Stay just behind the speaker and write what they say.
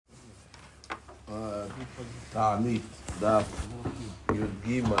Ta'anit, Daf Yud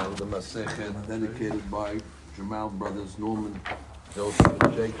Gimel, the Masechet, dedicated by Jamal brothers Norman, Joseph,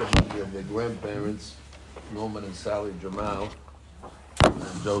 and Jacob, and their grandparents, Norman and Sally Jamal,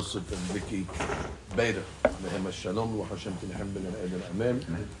 and Joseph and Vicky Bader. Mehem Shalom, Wa Hashem Tinhem Ben Eden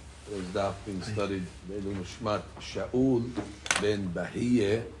Amen. There's Daf being studied, Leilu Nishmat Shaul ben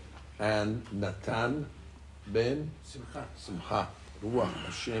Bahiyeh and Natan ben Simcha. Ruach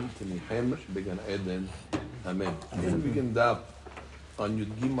Hashem Tenihem Began Eden. Amen. We begin Daf on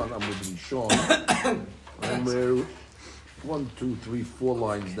Yud Gimel Amud Rishon, and we're 1, 2, 3, 4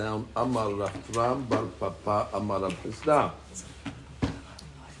 lines down. Amar Rafram Bar Papa Amar Rav Chisda.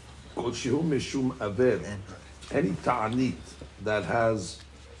 Kol shehu mishum aver. Any ta'anit that has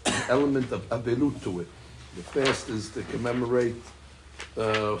an element of avelut to it. The fast is to commemorate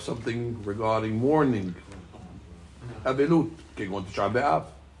something regarding mourning. Avelut, going to Tisha B'Av.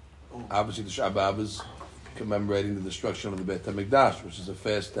 Obviously, Tisha B'Av is commemorating the destruction of the Beit HaMikdash, which is a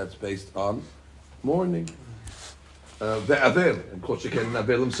fast that's based on mourning. Ve'avel, and Kol Sheken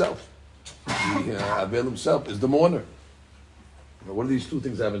Avel himself. The Avel himself is the mourner. Now, what do these two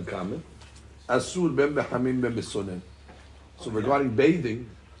things have in common? Asur ben behamim ben besonen. So regarding bathing,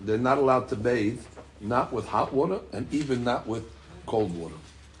 they're not allowed to bathe, not with hot water, and even not with cold water.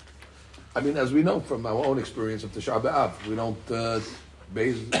 I mean, as we know from our own experience of Tisha B'Av, we don't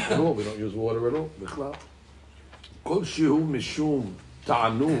bathe at all. We don't use water at all. Kol shehu mishum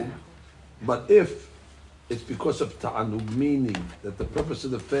ta'anug. But if it's because of ta'anug, meaning that the purpose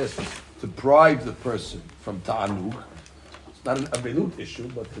of the fast is to deprive the person from ta'anug, it's not an avelut issue,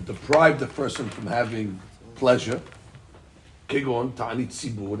 but to deprive the person from having pleasure. Kegon, ta'anit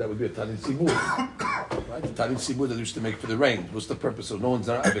sibur, that would be a ta'anit sibur. Right? The ta'anit sibur that they used to make for the rain. What's the purpose? No one's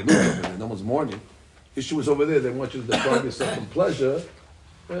not avelut over there, no one's mourning. Issue is over there, they want you to deprive yourself from pleasure,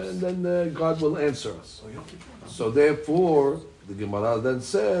 and then God will answer us. So therefore, the Gemara then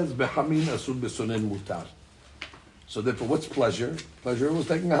says, Behamin asur besonen mutar. So therefore, what's pleasure? Pleasure was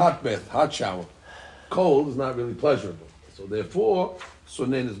taking a hot bath, hot shower. Cold is not really pleasurable. So therefore,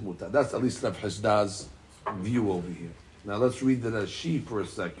 sonen is mutar. That's at least Rav Chisda's view over here. Now let's read the Rashi for a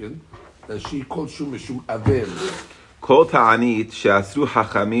second. Rashi kol shu mishum avel. כל תענית שאסרו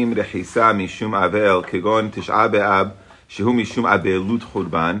חכמים רחיסה משום אבל כגון תשעה באב שהוא משום אבלות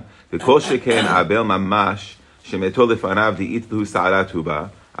חורבן וכל שכן אבל ממש שמתו לפניו דאית לו סערת טובה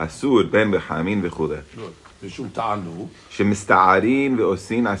אסור בין בחמין וכו'. משום תענוג. שמסתערין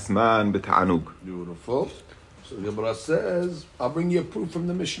ועושים עצמן בתענוג. Beautiful. So the Gemara says, I'll bring you a proof from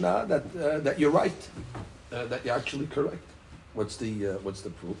the Mishnah that you're right, that you're actually correct. What's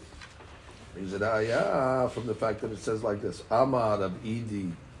the proof? Brings it from the fact that it says like this: Amar Rab Idi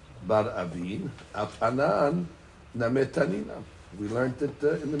Bar Avin Afanan Nametanina. We learned it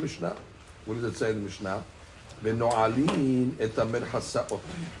in the Mishnah. What does it say in the Mishnah? Beno'alin et hasaot.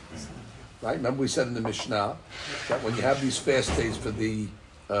 Right? Remember we said in the Mishnah that when you have these fast days for the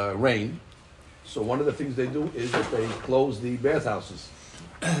rain, so one of the things they do is that they close the bathhouses.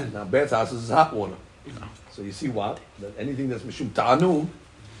 Now bathhouses is hot water. So you see what? That anything that's mishum ta'anu,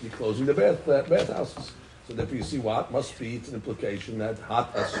 you're closing the bathhouses. So therefore you see what? Must be, it's an implication that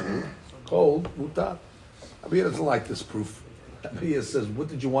hot asur, cold mutar. Abiyah doesn't like this proof. Abiyah says, what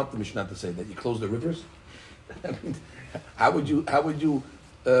did you want the Mishnah to say? That you close the rivers? I mean, how would you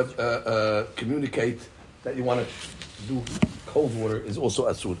communicate that you want to do cold water is also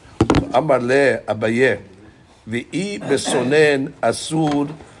asur? Amar le Abaye ve'i besonen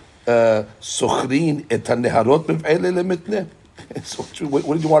asur sochrin et haneharot b'v'ele lemitne. So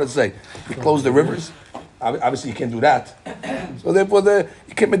what did you want to say? You close the rivers? Obviously you can't do that. So therefore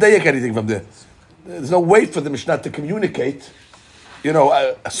you can't medayek anything from there. There's no way for the Mishnah to communicate,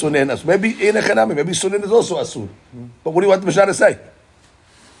 sunen asur. Maybe maybe sunen is also asur. But what do you want the Mishnah to say?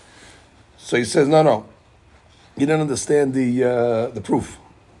 So he says, no. You don't understand the proof.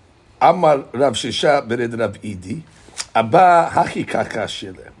 Amar Rav Shisha bered Rav Idi. Abba haki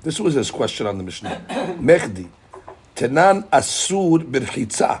kakashile. This was his question on the Mishnah. Mechdi. Tenan asur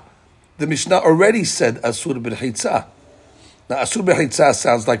birchitza. The Mishnah already said asur birchitza. Now asur birchitza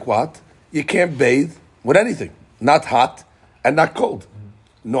sounds like what? You can't bathe with anything. Not hot and not cold.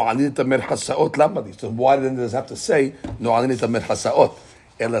 No alinita mer hasaot lamadi. So why didn't it have to say no alinita mer hasaot?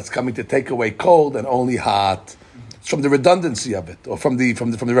 And that's coming to take away cold and only hot. It's from the redundancy of it, or from the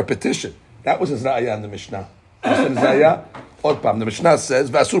repetition. That was his ra'ayah in the Mishnah. The Mishnah says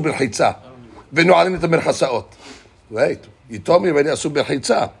v'asur birchitza v'no alinita mer hasaot. Wait, you told me already asur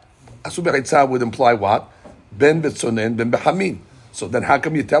b'chitza. Asur b'chitza would imply what? Ben b'tzonen, ben b'hamin. So then how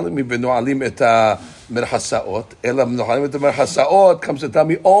come you're telling me v'no'alim et merhasaot? Elam no'alim et merhasaot comes to tell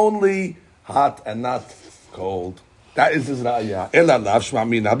me only hot and not cold. That is his ra'ayah. Ela lav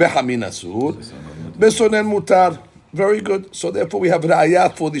shma'mina behamin asur, besonen mutar. Very good. So therefore we have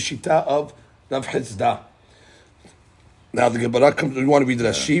ra'ayah for the shita of Rav Hizda. Now the Gemara comes. We want to read the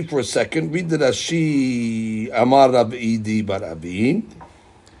Rashi for a second. Read the Rashi. Amar Rab Idi bar Abin.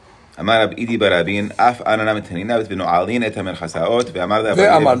 אמר רב אידי ברבין, אף אננה מתנינה ונועלין את המרחסאות, ואמר לאביי.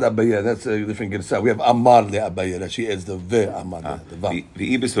 ואמר לאביי, that's a different גרסה. We have אמר לאביי, Rashi is the ואמר לאביי.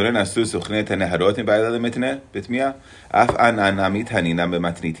 ואי בסורן עשו סוכני את הנהרות מבעלה למתנה, בתמיה, אף אננה מתנינה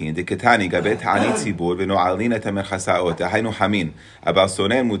במתניתין, דקתני גבי תענית ציבור ונועלין את המרחסאות, היינו חמין, אבל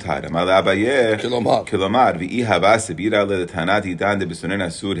סורן מותר. אמר לאביי, כלומר, ואי הבא סבירה לתנת עידן דבסורן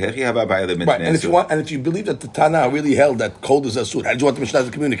אסור, הכי הבא בעלה למתנה. And if you believe that the Tana really held that cold is asur, how do you want the Mishnah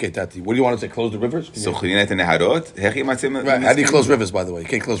to communicate that? What do you want to say? Close the rivers? Right. How do you close rivers, by the way? You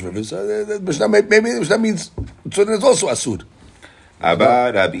can't close rivers. Maybe that means so then it's also asud.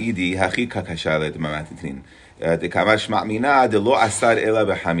 Abba Rabbi Idi hachi kakashalet mamatnitin. The kamash ma'mina de lo asar ela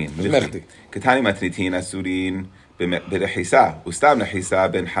behamin. Ketani matnitin asurin berehisa. Ustam nehisa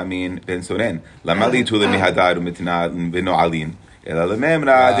ben hamin ben soren. Lamali tule mihadar umitna benoalin. Right.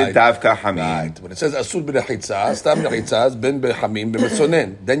 When it says asur b'rechitza, stam rechitza is ben b'hamim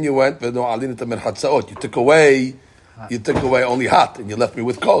b'metzonen. Then you went v'no'alin et merchatzaot. You took away only hot, and you left me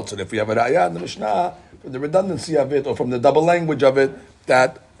with cold. So if we have a ra'ayah in the Mishnah, from the redundancy of it, or from the double language of it,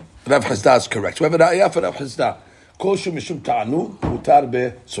 that Rav Hizda is correct. So we have a ra'ayah for Rav Hizda. Kol shu mishum ta'anu mutar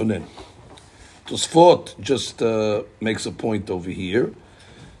b'sonen. Tosfot just makes a point over here.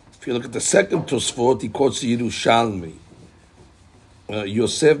 If you look at the second Tosfot, he quotes the Yerushalmi.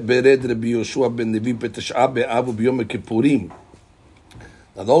 Yosef bered Rabbi Yoshua ben Levi b'tesh'a be'av u'b'yom kippurim.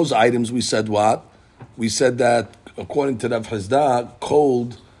 Now those items we said what? We said that according to Rav Hizda,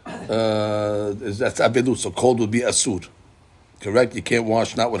 cold that's avedut. So cold would be asur. Correct? You can't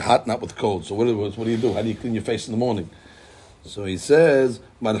wash not with hot, not with cold. So what do you do? How do you clean your face in the morning? So he says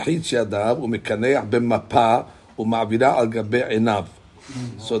marchitz yadav u'mekaneach b'mapa u'ma'avira al gabei einav.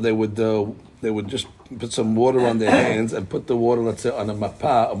 So they would just put some water on their hands and put the water, let's say, on a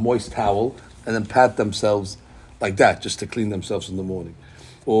mapa, a moist towel, and then pat themselves like that, just to clean themselves in the morning,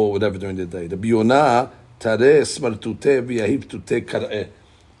 or whatever during the day. The Biyonah tareh smartute v'yahiv tute kareh. It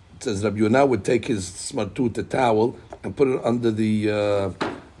says Rabbi Yonah would take his smartut, the towel, and put it under the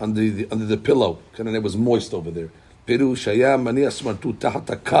pillow, and it was moist over there. Peru shaya mani smartut tahat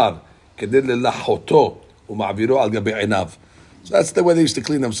akar kedei lelachoto u'ma'aviro al gabei einav. So that's the way they used to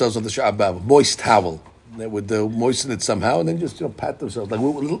clean themselves on the Shabbat. Moist towel. They would moisten it somehow and then just pat themselves. Like a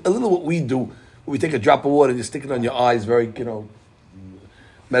little what we do. We take a drop of water and you stick it on your eyes, very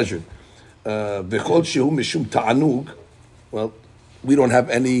measured. V'chol shehu mishum ta'anug. Well, we don't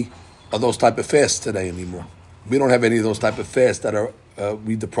have any of those type of fasts today anymore. We don't have any of those type of fasts that are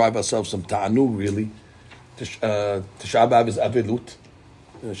we deprive ourselves from ta'anug really. Tisha B'Av is avilut.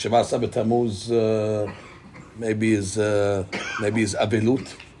 Sheva Sabbat Tammuz. Maybe is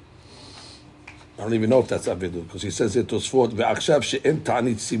avilut. I don't even know if that's avilut because he says it was for ve'achshav she'en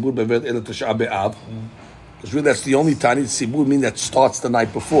ta'anit sibur beved ela Tisha B'Av. Because really that's the only ta'anit sibur mean that starts the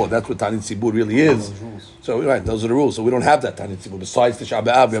night before. That's what ta'anit sibur really is. So right, those are the rules. So we don't have that ta'anit sibur. Besides Tisha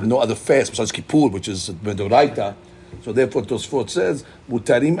B'Av, we have no other fast besides Kippur, which is Medoraita. So therefore Tosfot says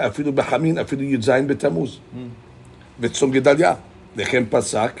mutarim afilu b'chamin afilu yudzayin b'tamuz v'tzom Gedalia v'chem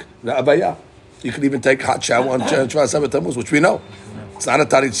pasak la'abaya. You can even take hot shower on Shvat Sabbath Tammuz, which we know. It's not a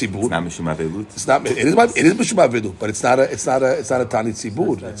Tanit Tzibur. It's not Mishum Avelut. It is Mishum Avelut, but it's not a Tanit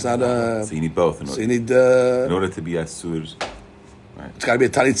Tzibur. It's not a. So you need both. In order to be Asur. Right. It's got to be a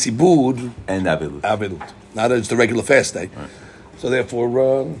Tanit Tzibur and Avelut. Avelut. Not just a regular fast day. Right. So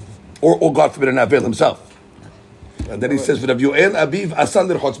therefore, or God forbid an Avel himself. And then he says, "V'Rav Yoel Aviv Asal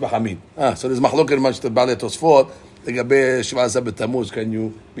L'Rchotz B'Hamin." So there's Machlok much the Balei Tosfot. לגבי שבעה עשר בתמוז, can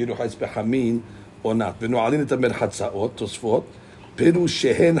you be רוחץ בחמין or not? ונועלין את המרחצאות, תוספות, פירוש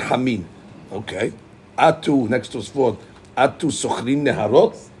שהן חמין. אוקיי. עטו, next תוספות, עטו סוכרין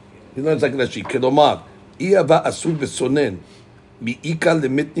נהרות, לא נצטרך להשאיר. כלומר, אי אהבה אסור וסונן, מאיקה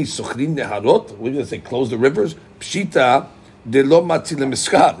למתני סוכרין נהרות, we're going to say close the rivers, פשיטה, דלא מצי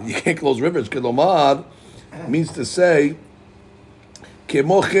למסחר. You can't close rivers. כלומר, means to say,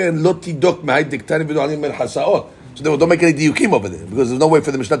 כמו כן, לא תידוק מהי דקטני ונועלין מרחצאות. So they don't make any diukim over there because there's no way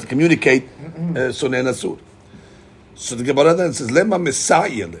for the Mishnah to communicate Sonen Asur. So the Gemara then says, Lema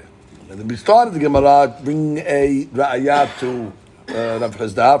Mesayele. And we started the Gemara bringing a ra'ayah to Rav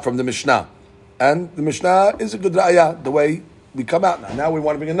Hizda from the Mishnah. And the Mishnah is a good ra'ayah, the way we come out now. Now we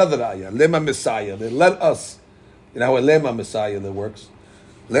want to bring another ra'ayah. Lema Mesayele. Let us, how a Lema Mesayele works.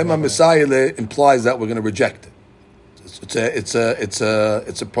 Lema Mesayele implies that we're going to reject it. It's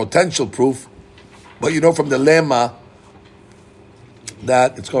a potential proof, but you know from the lema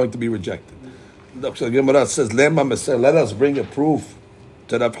that it's going to be rejected. So the Gemara says, "Lema Meser." Let us bring a proof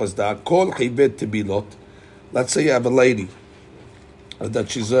to Rav Chizda. Kol chibet tevilot. Let's say you have a lady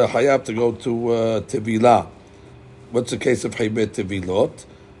that she's hayab to go to tevilah. What's the case of chibet tevilot?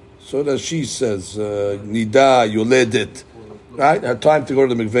 So that she says, "Nida yoledet." Right, her time to go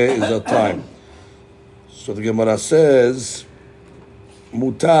to the mikveh is her time. So the Gemara says,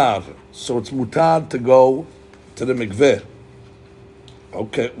 "Mutar." So it's mutar to go to the mikveh.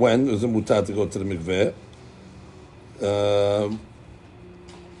 Okay, when is it mutar to go to the mikveh?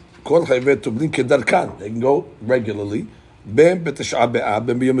 Kol chayvet tublin kedarkan. They can go regularly. Ben b'tish'a be'av,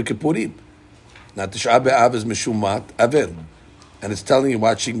 ben b'yom kippurim. Now tish'a be'av is mishumat avel, and it's telling you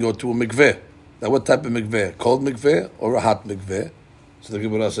what she can go to a mikveh. Now what type of mikveh? Cold mikveh or a hot mikveh? So the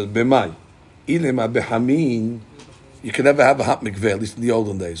Gemara says b'mai. Ilema b'hamin. You can never have a hot mikveh, at least in the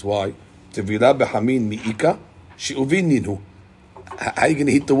olden days. Why? Tevilah b'hamin mi'ika she'uvin ninu. How are you going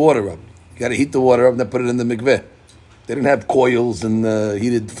to heat the water up? You got to heat the water up and then put it in the mikveh. They didn't have coils and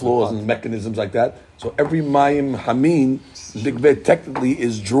heated floors and mechanisms like that. So every mayim hamin mikveh technically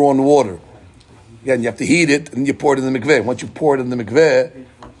is drawn water. Again, you have to heat it and you pour it in the mikveh. Once you pour it in the mikveh,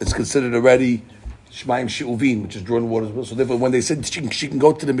 it's considered already shmayim she'uvin, which is drawn water as well. So therefore, when they said she can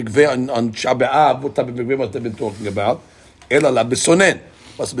go to the mikveh on Tisha B'Av, what type of mikveh must they have been talking about? Ela la besonen.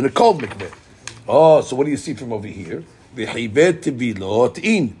 Must have been a cold mikveh. Oh, so what do you see from over here? V'chibet tevilot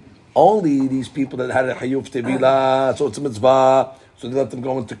in. Only these people that had a hayuf tevilah, so it's a mitzvah, so they let them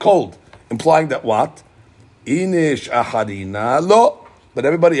go into cold, implying that what? Inish acharina lo, but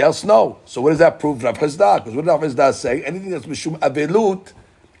everybody else no. So what does that prove, Rav Chizda? Because what does Rav Chizda say? Anything that's mishum avelut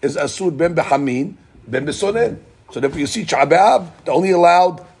is asur ben behamin, ben besonen. So therefore you see Tisha B'Av, they only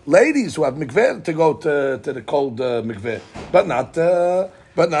allowed ladies who have mikveh to go to the cold mikveh, but not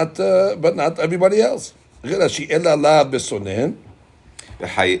everybody else.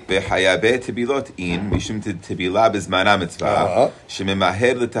 בחייבי תבילות אין, משום תבילה בזמן המצווה,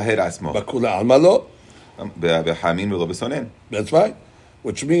 שממהר לטהר עצמו. בכולה עלמא לא. בחמין ולא בסונן. That's right.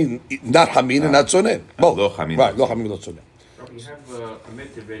 Which means not חמין and not סונן. לא חמין. Right, לא חמין ולא סונן. You have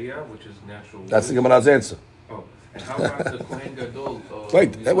Amit Tiberia, which is natural. That's the Gemara's answer. Oh, and how about the Kohen Gadol?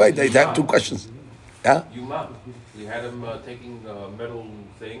 Wait, they have two questions. Yeah? Yuma. We had him taking a metal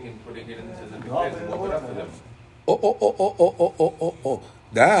thing and putting it into the mikveh and warm it up for them. Oh.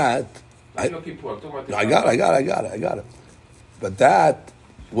 That. I got it. But that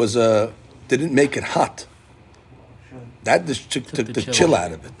was didn't make it hot. That just took the chill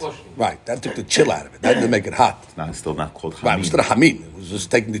out of it. Right, that took the chill out of it. That didn't make it hot. It's still not called Hameen. Right, it was still a Hameen. It was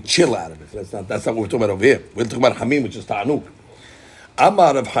just taking the chill out of it. That's not what we're talking about over here. We're talking about Hameen, which is Ta'anuk.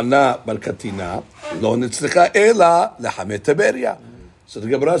 Amar Rav Hana bar Katina, lo nitzlicha ela lehamet Tiberia. So the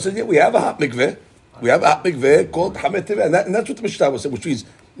Gemara said, yeah, we have a hot mikveh. We have a hot mikveh called Hamet Tiberia. And that's what the Mishnah was saying, which means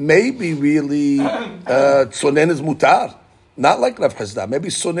maybe really Sonen is mutar. Not like Rav Chizda. Maybe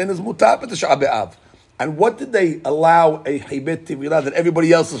Sonen is mutar, but the Tisha B'Av. And what did they allow a Chibet Tevilah that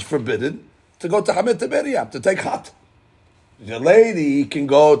everybody else is forbidden? To go to Hamet Tiberia, to take hot. The lady can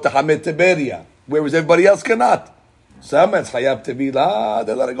go to Hamet Tiberia, whereas everybody else cannot. Some it's Hayab Tevilah,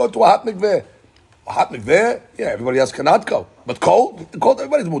 they let her go to a hot mikveh. A hot mikveh, yeah, everybody else cannot go. But cold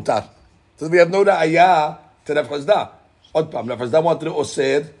everybody's mutar. So we have no ra'ayah to Rav Chizda. Rav Chizda wanted to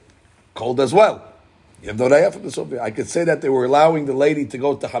osir cold as well. You have no ra'ayah from the Sophia. I could say that they were allowing the lady to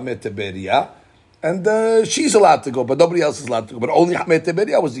go to Hamet Tiberia, and she's allowed to go, but nobody else is allowed to go. But only Hamet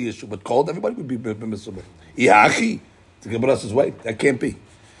Tiberia was the issue. But cold, everybody would be permissible. Yachi, the Gemara says, wait, that can't be.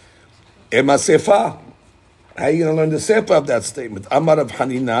 Ema Sefa. How are you going to learn the sefer of that statement? Amar Rav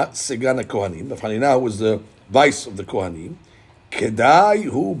Hanina, Segana Kohanim. Rav Hanina was the vice of the Kohanim. Kedai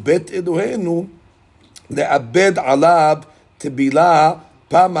hu bet edohenu le'abed alab tebilah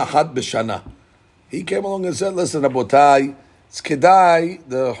pam achat b'shana. He came along and said, listen, Rabotai, it's kedai,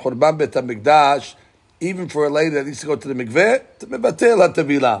 the Churban Bet HaMikdash, even for a lady that needs to go to the mikveh, to mebatel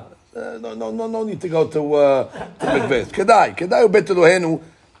ha-tebilah. No need to go to mikveh. It's kedai hu bet edohenu,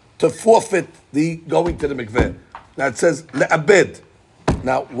 to forfeit the going to the mikveh. Now it says le'abed.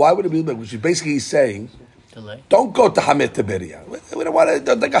 Now, why would it be le'abed? Which is basically he's saying, don't go to Hamet Tiberia. We don't want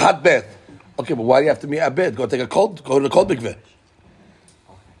to take a hot bath. Okay, but why do you have to be abed? Go to the cold mikveh.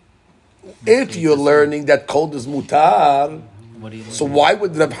 If you're learning that cold is mutar, so why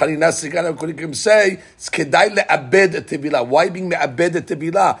would Reb Hanina Sigana say it's kedai le'abed tevilah? Why being me'abed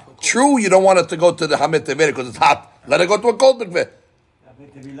tevilah? True, you don't want it to go to the Hamet Tiberia because it's hot. Let it go to a cold mikveh.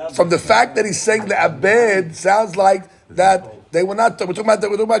 From the fact that he's saying le'abed sounds like that they were not. We're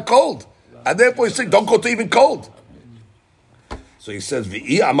talking about cold, and therefore he's saying don't go to even cold. So he says,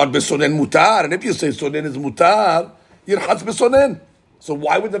 V'i amar besonen mutar. And if you say sonen is mutar, yirchatz besonen. So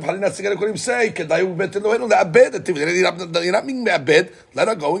why would the Harinat Sigara Korim say, Kedayu bet Elohenu le'abed? You're not being me'abed. Let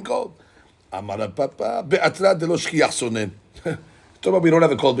her go and go. Amar papa be'atra de lo shkiach sonen. We don't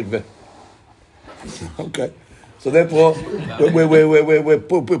have a cold mikveh. Okay. So therefore,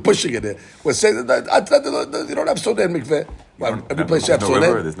 we're pushing it. We're saying that you don't have sonen mikveh. Every place you have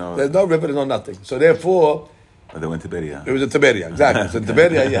sonen. There's no river, there's no nothing. So therefore, they went to Tiberia. It was in Tiberia, exactly. So in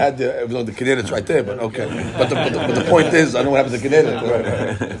Tiberia, you had the Kinneret's right there, but okay. But the point is, I don't know what happened to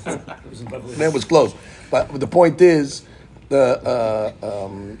Kinneret. Man was close. But the point is, so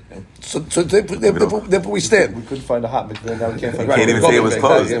therefore we stand. We couldn't find a hot mikveh. Now we can't find. You can't even say it was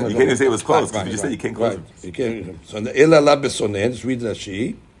closed. You can't even say it was closed. You just said you can't close it. You can't. So in the Ela La Besonen, just read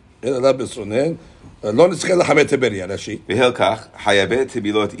Rashi. Ela La Besonen. לא נצטרך לחמד טבריה, רש"י. בהלכך, חייבי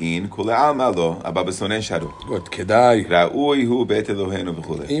טבילות אין, כולי עלמא לא, אבל בסונן שרו. כדאי. ראוי הוא בית אלוהינו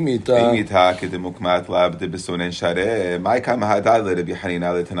וכולי. אם איתה כדמוקמת לב דבסונן שרה, מאי כמה הדאי לרבי חנינא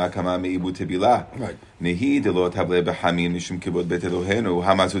לתנא כמה מעיבוד טבילה. נהי דלא תבלה בחמין משום כיבוד בית אלוהינו,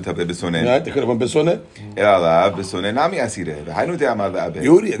 המעשו תבלה בסונן. אתה קורא בסונן? אלא עליו, בסונן נמי אסירה, והיינו דאמר לעבד.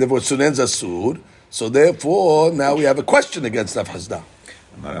 יורי, therefore סונן זה אסור, so therefore now we have a question against Rav Hasda.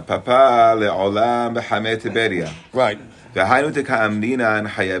 אמר הפאפה לעולם בחמי טבריה. Right. והיינו דקאמרינן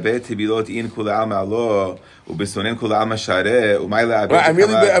חייבי טבילות אין כולי עלמא לא, ובסונן כולי עלמא שרה, ומאי לעבד I'm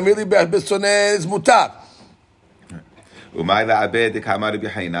really bad. בסונן is מותר. ומאי לעבד דקאמר רבי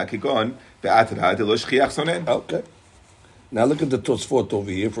חנינא כגון, בעתרא דלא שכיח סונן. Okay. Now look at the Tosfot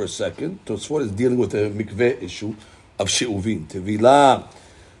over here for a second. Tosfot is dealing with the mikveh issue of she'uvin. Tevilah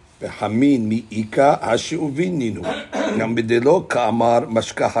Hamin mi'ika ha-she'uvin ninu. Nam b'delo ka'amar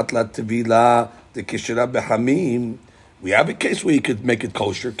mashkahat la tevilah dekeshera b'hamim. We have a case where you could make it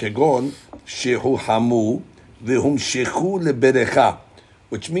kosher. Kegon shehu hamu v'hum shechu leberecha.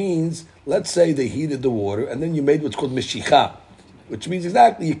 Which means, let's say they heated the water and then you made what's called meshicha. Which means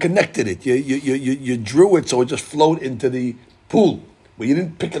exactly you connected it. You drew it so it just flowed into the pool. But you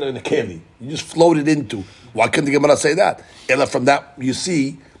didn't pick it in a keli. You just floated into. Why couldn't the Gemara say that? Ella from that you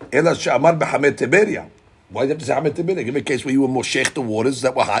see, Ella she'amar b'hamed teberia. Why do you have to say hamed teberia? Give me a case where you were moshech the waters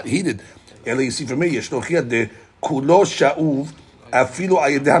that were hot, heated. Ella, you see from me, yeshnochiyah de kulo sha'uv afilu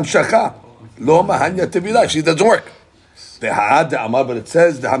ayideh hamshacha. Lo mahanya tevilah. See, it doesn't work. The ha'ad the amar, but it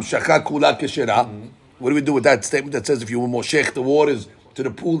says the hamshacha kula keshera. What do we do with that statement that says if you will moshech the waters to the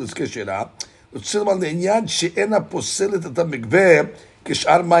pool, it's keshera? Those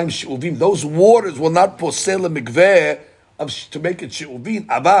waters will not posel a mikveh to make it she'uvin.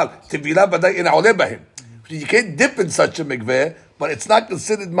 You can't dip in such a mikveh, but it's not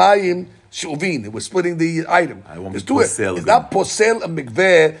considered mayim she'uvin. We're splitting the item. It's not posel a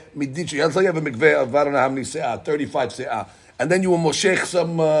mikveh. I'll tell you have a mikveh of I don't know how many se'ah, 35 se'ah. And then you will moshech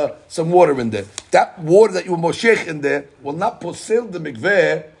some water in there. That water that you will moshech in there will not posel the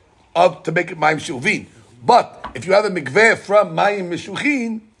mikveh up to make it mayim shuvin. But if you have a mikveh from mayim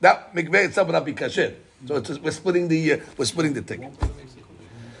mishuchin, that mikveh itself will not be kasher. So we're splitting the thing.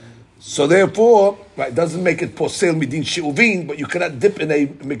 So therefore, right, it doesn't make it posel midin shuvin, but you cannot dip in a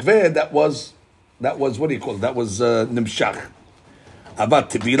mikveh that was what do you call it? That was nimshach. Avat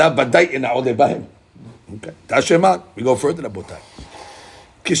tevila badai in ha'oleh bahem. Okay. Tasheman. We go further, Rabotai.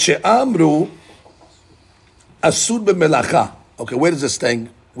 Kishe'amru asud b'melacha. Okay, where is this thing?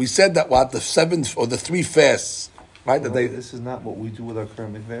 We said that the 7th or the 3 fasts, right? Well, this is not what we do with our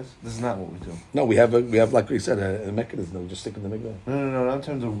current mikvahs. This is not what we do. No, we have like we said a mechanism. We just stick in the mikvah. No. Not in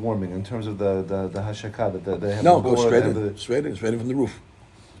terms of warming. In terms of the hashakah that they have. No, go straight in from the roof.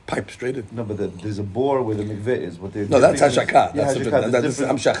 Pipe straight in. No, but there's a bore where the mikveh is. No, that's hashakah. That's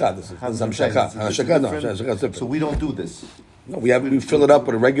hamshakah. This is hamshakah. Hashakah, no, hashakah is different. So we don't do this. No, we fill it up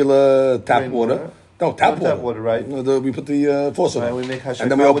with a regular tap water. No, tap water, right? No, we put the faucet on. We make hashakah,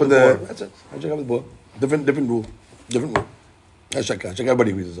 and then we open the that's it. Hashakah with the board. Different rule. Hashakah.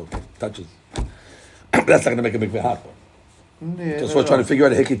 Everybody reads it, okay. Touches. But that's not going to make a mikveh hot. Just we're trying to figure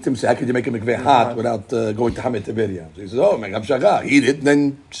out how could you make a mikveh hot without going to Hamed Tiberia? So he says, "Oh, make hamshakah, eat it, and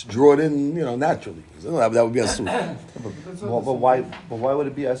then just draw it in, naturally." So that would be asur. But why would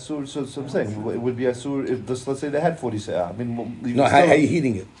it be asur? So I'm saying it would be asur if let's say they had 40 se'ah. I mean, how are you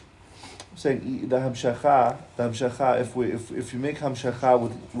heating it? I'm saying the hamshakah. If you make hamshakah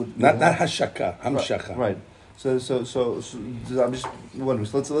with not hashakah, hamshakah. Right. So I'm just wondering.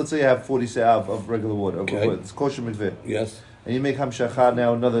 So let's say you have 40 se'ah of regular water. Okay. It's kosher mikveh. Yes. And you make hamshakah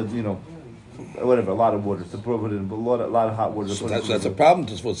now another, whatever, a lot of water to put in, but a lot of hot water. So that's a problem.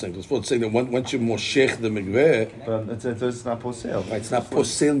 Tosfot saying. Tosfot saying that once you moshech the mikveh, But it's not posel. right, it's not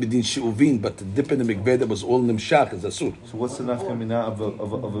posel midin she'uvin, but to dip in the mikveh that was all nimshach is asur. So what's the nafkamina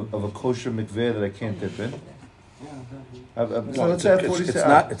of a kosher mikveh that I can't dip in? So let's say I have 40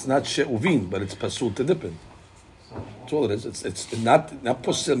 It's not she'uvin, but it's pasul to dip in. That's all it is. It's not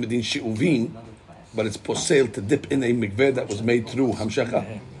posel midin she'uvin, but it's posel to dip in a mikveh that was made through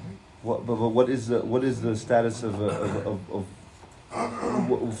hamshacha. But what is the status of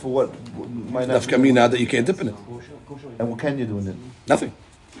for what might not Nafkamina that you can't dip in it. and what can you do in it? Nothing.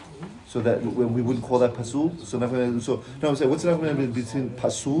 So that we wouldn't call that pasul. So no, I'm saying what's the nafkamina between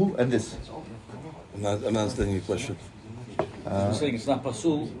pasul and this? I'm not understanding your question. You're saying it's not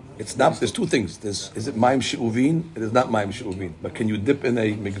pasul. It's not. There's two things. Is it ma'im she'uvin? It is not ma'im she'uvin. But can you dip in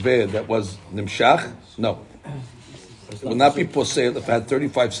a mikveh that was nimshach? No. It will not be posel if I had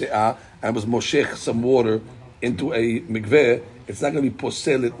 35 se'ah and was moshech some water into a mikveh. It's not going to be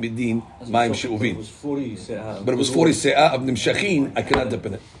posel it midin ma'im It she'uvin. was 40 se'ah. But it was 40 se'ah of nimshachin. I cannot dip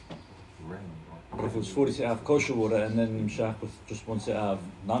in it. But if it was 40 se'ah of kosher water and then nimshach with just 1 se'ah of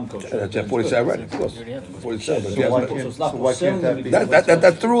non-kosher. That's 40 se'ah, right? Of course. 40 se'ah. But if you So why have- can't, it's not so why can't that be?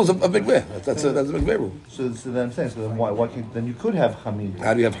 that's the rules of mikveh. That's a mikveh rule. So then I'm saying, so then why can't, then you could have hamid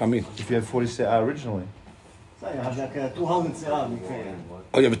How do you have hamid? if you had 40 se'ah originally. So you have like a 200 se'ah mikveh.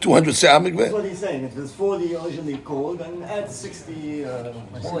 Oh, you have a 200 se'ah That's mikveh? what he's saying. If there's 40 originally cold, then add 60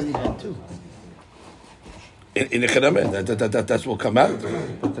 more you want too. In the Chedameh, that's what come out.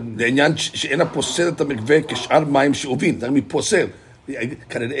 The inyan she'ena posel the mikveh kishar ma'im she'uvin. That means posel.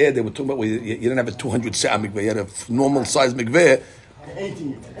 Kind of the air they were talking about. Where you didn't have a 200 se'ah mikveh. You had a normal size mikveh.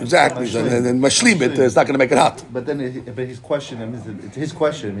 80. Exactly. And then mashlim it. It's not going to make it hot. But then, but his question, I mean, it's his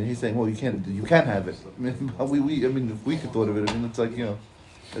question. I mean, he's saying, well, you can't have it. I mean, I mean, if we could thought of it, I mean, it's like, you know,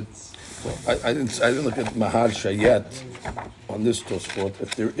 it's. I didn't look at Mahar Shayat on this Tosfot.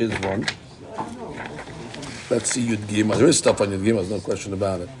 If there is one, let's see Yud Gimel. There is stuff on Yud Gimel. There's no question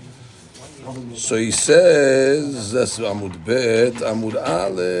about it. So he says that's Amud Bet, Amud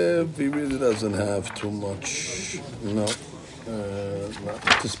Aleph. He really doesn't have too much. No,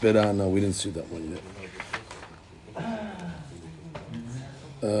 Tispera. No, we didn't see that one yet.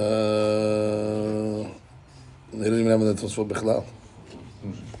 They didn't even have that Tosfot Bechlal.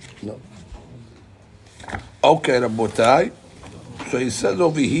 No. Okay, Rabotai. So he says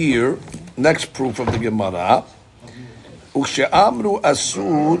over here, next proof of the Gemara, Ukshe'amru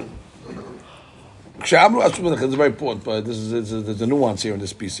asur. Kshe'amru asur, it's very important, but there's a nuance here in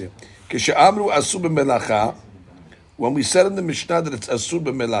this piece here. Kshe'amru asur b'melacha, when we said in the Mishnah that it's asur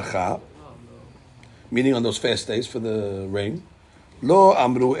b'melacha, meaning on those fast days for the rain, lo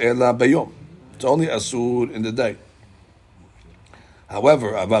amru ela bayom. It's only asur in the day.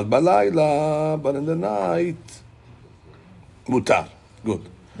 However, aval balayla, but in the night, mutar. Good.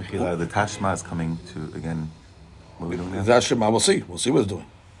 Mechila, the Tashma is coming to again. What are we doing now? Tashema, we'll see. We'll see what it's doing.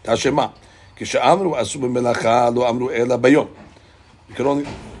 Tashema. Kishamru asu b'melacha lo amru ela bayom. You can only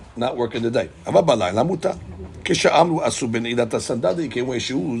not work in the day. Aval balayla mutar. Kishamru asu b'nidat asandada. You can't wear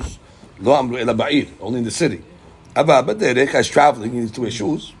shoes. Lo amru ela ba'ir. Only in the city. Aval b'derech, as traveling, he needs to wear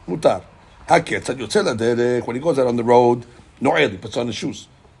shoes. Mutar. Haketzat yotzeh l'derech. When he goes out on the road, no he puts on the shoes.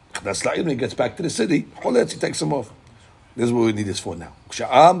 That's like when he gets back to the city, he takes them off. This is what we need this for now.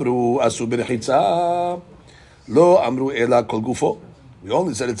 Amru asu b'rechitza, lo amru ela kol gufo. We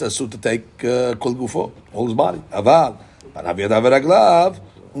only said it's asu to take kol gufo, all his body. Aval, panav yadav v'raglav,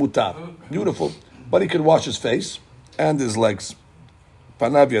 mutar. Beautiful. But he could wash his face and his legs.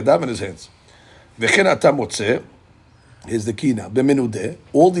 Panav yadav and his hands. V'chen ata motzeh, here's the key now. B'menudeh,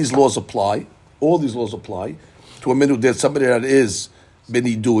 all these laws apply. All these laws apply to a menudeh, somebody that is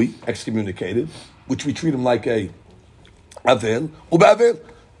benidui, excommunicated, which we treat him like a avel, ubavel,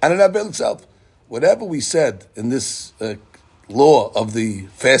 and an avel itself. Whatever we said in this law of the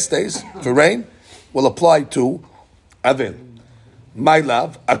fast days for rain will apply to avel. My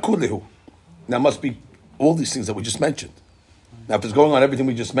love, akulehu. Now must be all these things that we just mentioned. Now if it's going on everything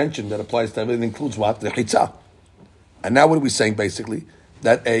we just mentioned that applies to everything, includes what? The chitzah. And now what are we saying basically?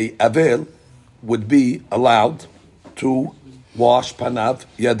 That a avel would be allowed to wash panav,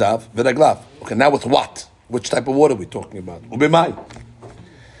 yadav, v'raglav. Okay, now with what? Which type of water are we talking about? Ubimai.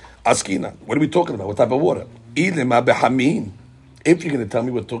 Askina. What are we talking about? What type of water? Ilima behamin. If you're going to tell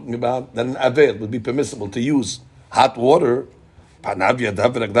me we're talking about that an avel would be permissible to use hot water, panav,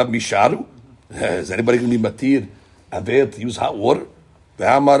 yadav, v'raglav, misharu. Is anybody going to be matir avel to use hot water?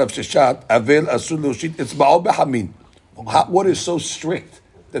 Ve'amar of sheshat, avel asur leoshit, it's ba'al behamin. Hot water is so strict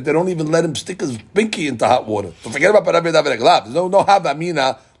that they don't even let him stick his pinky into hot water. So forget about Parav Yadav V'Raglav. There's no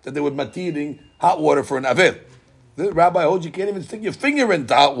Havamina that they were matiring hot water for an avel. The rabbi holds you can't even stick your finger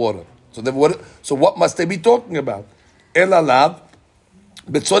into hot water. So what must they be talking about? El alav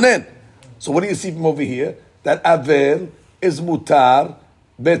betzonen. So what do you see from over here? That avel is mutar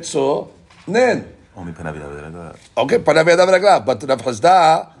betzonen. Only panav yadav. Okay, panav yadav raglav. But Rav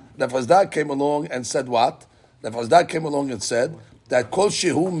Chazda came along and said what? Rav Chazda came along and said that kol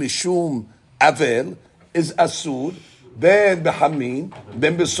shehu mishum avel is asur ben behamin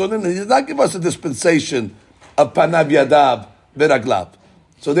ben besonen. He did not give us a dispensation of panav yadav veraglav.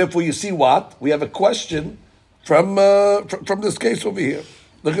 So therefore, you see what? We have a question from this case over here.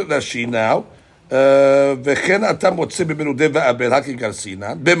 Look at Rashi now. וכן אתה מוצא במנודה ואבל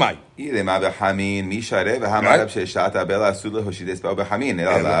הכגרסינן, במאי. למה בחמין, מי שרה והמרב ששעת אבל אסור להושידס באו בחמין,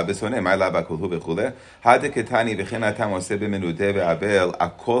 אלא לה בשונא, מה לה בכלהו וכולי. הדקתני וכן אתה מוצא במנודה ואבל,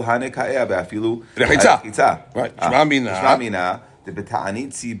 הכל הנקאה ואפילו רחיצה. שמע מינה,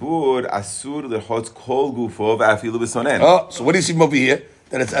 בתענית ציבור אסור לרחוץ כל גופו ואפילו בסונן. So what do you see over here?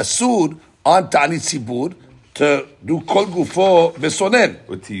 That it's asur on ta'anit tzibur to do kol gufo besonen.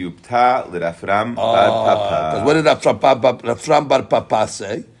 Utiyupta l'Rafram bar Papa. What did Rafram bar Papa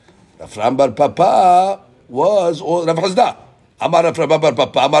say? Rafram bar Papa was Rav Chazda. Amar Rafram bar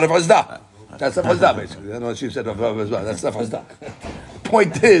Papa, Amar Rav Chazda. That's Rav Chazda, basically. I don't know what she said, Rav Chazda. That's Rav Chazda.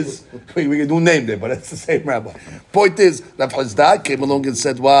 Point is, we can do name there, but it's the same rabbi. Point is, Rav Chazda came along and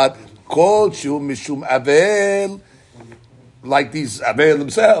said what? Kol shu mishum avel, like these avel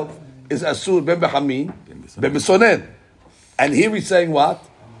themselves, is asur ben behamin, ben besonen. And here he's saying what?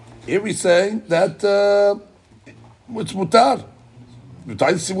 Here he's saying that it's mutar.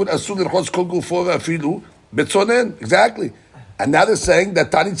 Mutar simud asur l'chos kol gufo ve'afilu besonen. Exactly. And now they're saying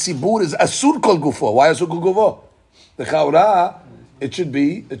that Tanit Sibur is asur kol gufo. Why asur kol gufo? The chaura, it should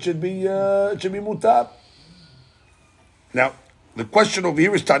be mutar. Now, the question over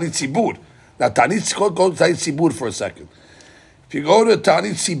here is Tanit Sibur. Now, go to Tanit Sibur for a second. If you go to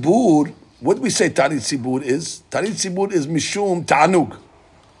Tanit Sibur, what do we say Tanit Sibur is? Tanit Sibur is Mishum Ta'anug.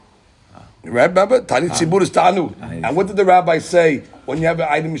 Right, remember? Tanit Sibur is Ta'anug. And what did the rabbi say when you have an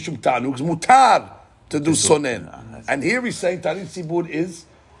item Mishum Ta'anug? It's mutar to do sonen. And here he's saying Tanit Sibur is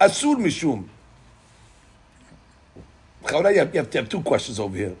Asur Mishum. You have two questions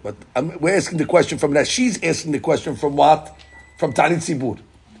over here. But we're asking the question from that. She's asking the question from what? From Tanit Sibur.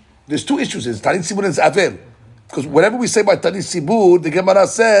 There's two issues. Tanit Sibur is Avel. Because whatever we say about Tanit Sibur, the Gemara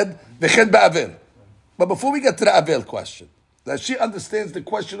said, V'chen ba'avel. But before we get to the Avel question, that she understands the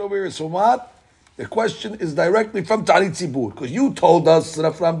question over here is from what? The question is directly from Tanit Sibur. Because you told us,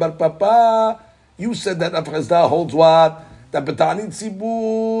 Rafram bar Papa, you said that Rav Chazda holds what? That B'Tanit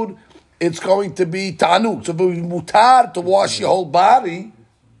Sibur, it's going to be Ta'anuk. So it will be mutar to wash your whole body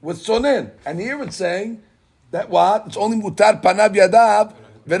with sonen. And here it's saying that what? It's only mutar panav yadav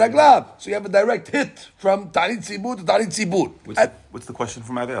v'raglav. So you have a direct hit from Tanit Sibur to Tanit Sibur. What's the question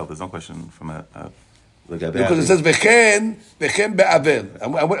from Avel? There's no question from because it says v'chen be'avel.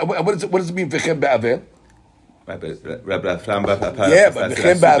 And what does it mean v'chen be'avel? Yeah, but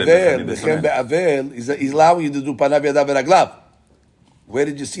v'chen be'avel is allowing you to do panav yadav v'raglav. Where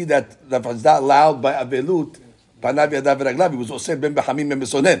did you see that Rav Chazda allowed by avelut panav yadav v'raglav? He was also ben behamim ben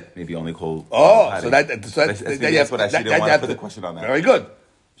besonen. Maybe only cold. So that's what I see. Don't want to put the question on that. Very good.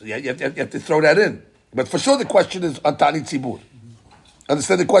 So you have to throw that in. But for sure the question is on Tanit Sibur.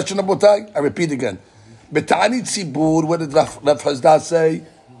 Understand the question of Mutai? I repeat again. Betanit Sibur, what did Rav Chazda say?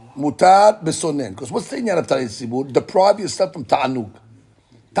 Mutar besonen. Because what's the inyan of Tanit Sibur? Deprive yourself from ta'anug.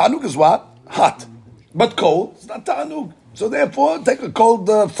 Ta'anug is what? Hot. But cold. It's not ta'anug. So therefore, take a cold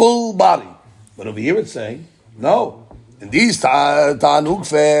full body. But over here it's saying, no. In these ta'anug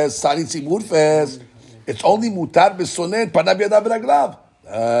fast, Tanit Sibur fast, it's only mutar besonen, panav yadav v'raglav.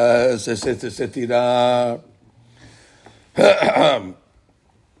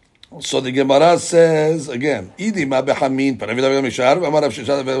 So the Gemara says again, "Idi ma behamin panav yadav mishar v'amar Rav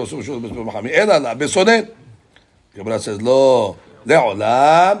Sheshet behamin ela la besonen." Gemara says, "Lo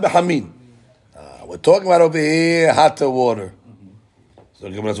le'olam behamin." We're talking about over here hotter water. So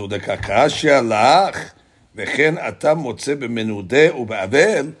the Gemara says, "Udekakashya lach v'chen atam motze b'menudeh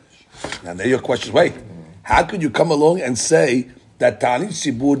u'be'avel." Now there your question. Wait, how could you come along and say that Tanit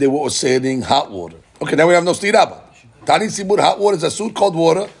Sibur they were saying hot water? Okay, now we have no stiraba. Tanit Sibur hot water is asur, cold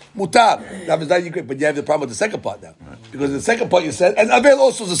water mutar. Now that you agree, but you have the problem with the second part now, because in the second part you said and avel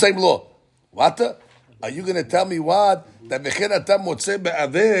also is the same law. What? Are you going to tell me what that v'chen atam motze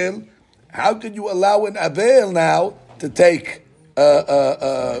be'avel? How could you allow an avel now to take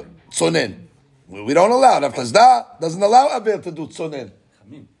sonen? We don't allow. Rav Chazda doesn't allow avel to do sonen.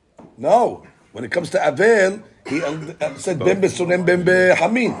 No. When it comes to avel, He said ben besonen ben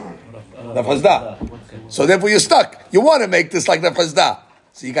behamin. Rav Chazda. So therefore you're stuck. You want to make this like Rav Chazda.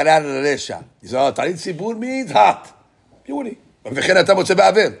 So you got out of the resha. You say, oh, Tanit Tzibur means hot. Beauty.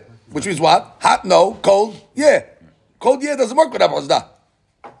 Which means what? Hot, no. Cold, yeah. Cold, yeah, doesn't work with Rav Chazda.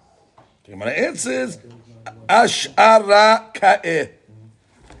 My answer is Ash'ara Ka'eh.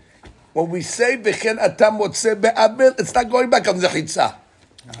 When we say V'chen Atam Motzeh Be'avel, it's not going back on the Chitza.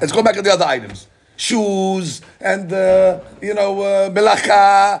 It's going back on the other items. Shoes and,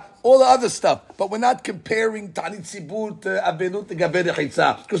 Melacha, all the other stuff. But we're not comparing Tanit Tzibur to Avelut to Gaber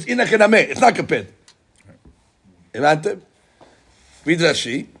Chitza. Because it's not compared. הבנתם? read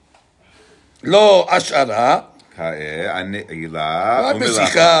Rashi. לא השערה. עילה.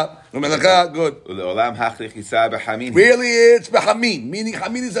 ומשיכה. ומלאכה, good. ולעולם הכריכיסה בחמין. Really it's בחמין. meaning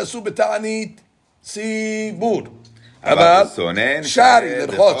חמין is אסור בתענית ציבור. אבל שרי,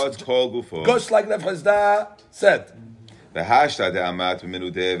 לרחוץ. כל גופו. Goes like Rav Chazda said. והשתא דאמת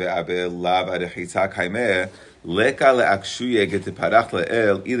ומנודה ואבל לאו הרחיצה קיימה. Leka le'akshuye getiparach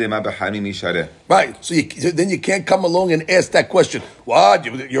le'el ilema b'hamim yishareh. Right. So then you can't come along and ask that question. What?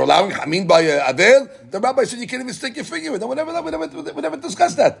 You're allowing hamim by Avel? The rabbi said you can't even stick your finger in it. We never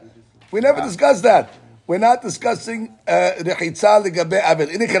discussed that. We never discussed that. We're not discussing rechitza legabe Avel.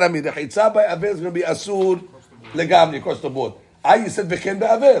 Inichanami, rechitza by Avel is going to be asur legamni across the board. You said v'chen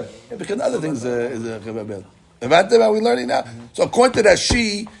be'avel. V'chen other things is be'avel. Are we learning now? So according to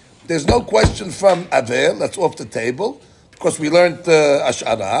Rashi, there's no question from Avel, that's off the table, because we learned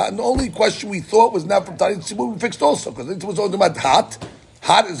Ash'ara, and the only question we thought was not from Tanit Tzibur, we fixed also, because it was only about hot.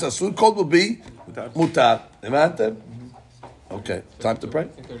 Hot is Asur, cold will be Mutar. Okay, time to pray?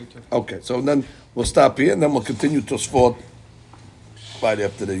 Okay, so then we'll stop here, and then we'll continue Tosfot right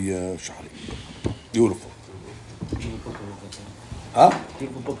after the Shahri. Beautiful. Huh?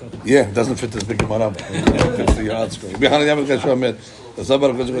 Yeah, it doesn't fit this big Gemara. It fits the art screen. Behind the Yamel the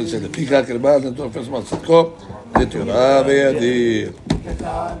Zabar goes to say the Pika Kirbaz and Torah Fesman Satko, the Torah Ve'adir.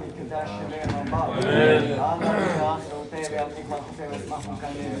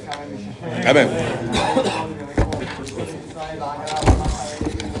 Amen.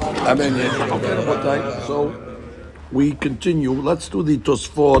 So we continue. Let's do the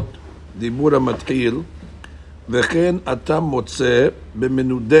Tosfot, the Mura Matkil. וכן אתה מוצא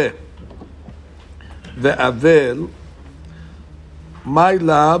במנודה ואבל my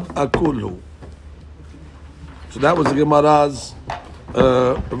love akulu. So that was the Gemara's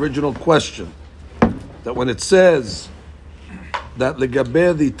original question. That when it says that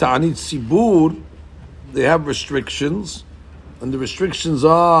legabe the ta'anit sibur, they have restrictions, and the restrictions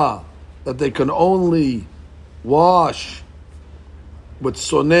are that they can only wash with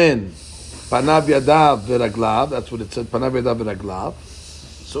sonen, panav yadav v'raglav. That's what it said, panav yadav v'raglav.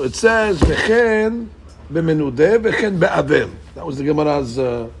 So it says v'chen b'menudeh v'chen be'avel. That was the Gemara's,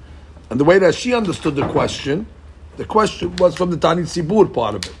 and the way that she understood the question was from the Tanit Sibur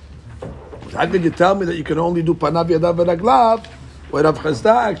part of it. How could you tell me that you can only do panav yadav v'raglav, where Rav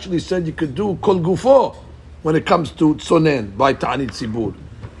Chazda actually said you could do kol gufo when it comes to tzonen by Tanit Sibur?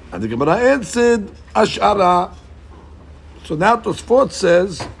 And the Gemara answered, Ash'ara. So now Tosfot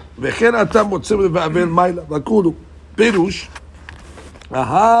says, V'chen atam motzeh v'avel mayla v'akulu. Pirush,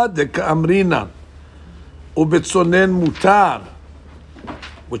 aha deka'amrina. Ubetzonen mutar,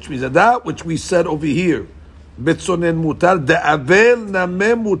 which means that which we said over here, betzonen mutar, de'avel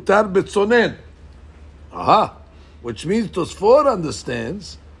nameh mutar betzonen. Aha, which means Tosfot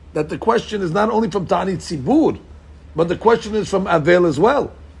understands that the question is not only from Tanit Sibur, but the question is from Avel as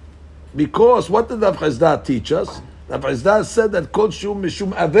well. Because what did Rav Chazda teach us? Rav Chazda said that Kol Shum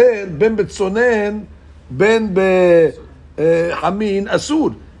Mishum Avel, Ben Betzonen, Ben Be Hamin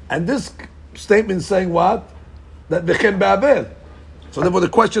Asur. And this statement is saying what? That Bechem Be'avel. So therefore the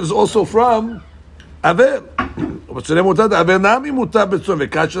question is also from Avel. Betzonen Mutar, Avel Nami Mutar Betzonen.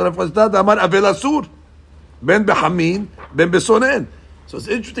 V'kasher Rav Chazda, Amar Avel Asur. Ben Behamin, Ben Besonen. So it's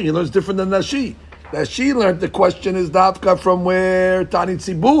interesting, he learns different than Rashi. Rashi learned the question is Dafka from where Tanit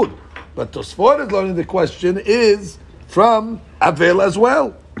Sibur. But Tosfot is learning the question is from Avel as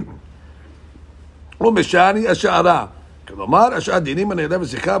well.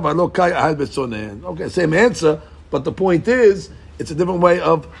 Okay, same answer, but the point is, it's a different way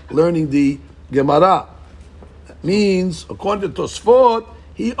of learning the Gemara. That means, according to Tosfot,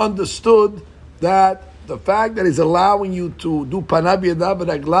 he understood that the fact that he's allowing you to do panav yadav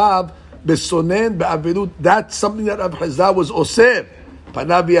v'raglav besonen be'avelut, that's something that Rav Chazda was osir.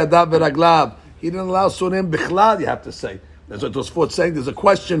 Panav yadav v'raglav. He didn't allow sonen bichlal, you have to say. That's what Tosfot saying. There's a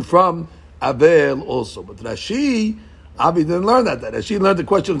question from Avel also. But Rashi, Avi didn't learn that. Rashi learned the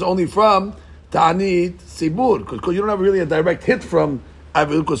question is only from Ta'anit Sibur, because you don't have really a direct hit from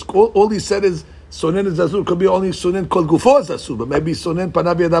Avilut, because all he said is Sonen is Asur. Could be only Sonen Kol Gufo is Asur, but maybe Sonen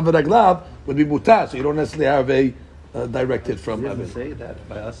Panav Yadav V'Raglav would be Mutar, so you don't necessarily have a direct hit from He doesn't Avilut. say that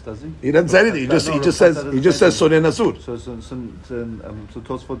by us, does he? He doesn't say anything. He just says Sonen Asur. So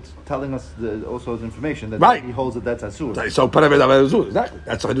Tosfot telling us also the information that Right. he holds that that's Asur. So Panav Yadav Asur, exactly.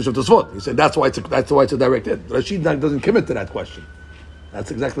 That's the Hadush of Tosfot. He said that's why it's a direct hit. Rashid doesn't commit to that question. That's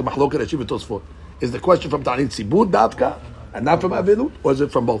exactly Mahloket Rashid with Tosfot. Is the question from Ta'anit Sibur Davka and not from Avilut, or is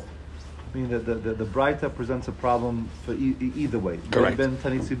it from both? I mean, the Braita presents a problem for either way. Correct. Ben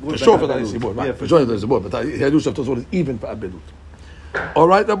Tanit Sibur, For sure for Ben Ta'anit Sibur, Yeah, right? For sure for Ta'anit Sibur, but Hadush of Tosfot is even for Avilut. All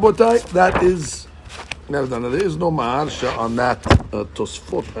right, Rabotai, that is. Now, there is no Ma'arsha on that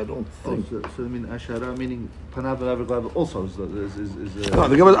Tosfot, I don't think. So I mean, Ashara, meaning Panav V'Raglav also is No,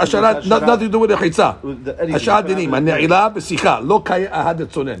 the Gemara Asharat, nothing to do with the Chitza. Asharat dinim, Ne'ilah b'sicha, lo kaya ahad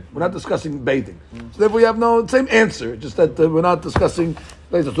etzonen. We're not discussing bathing. So therefore we have no same answer, just that we're not discussing.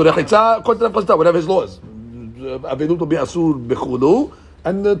 So the Chitza, according to the Chitza, whatever his law is. Avilut will be Asur b'chulu,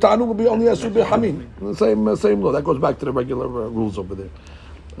 and Ta'anug will be only Asur b'chamin. Same law. That goes back to the regular rules over there.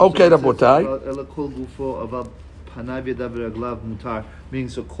 Okay, Rabotai. Ela kol gufo avav panav yadav v'raglav mutar. Meaning,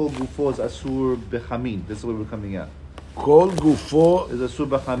 so kol gufo is asur b'chamin. This is where we're coming at. Kol gufo. Is asur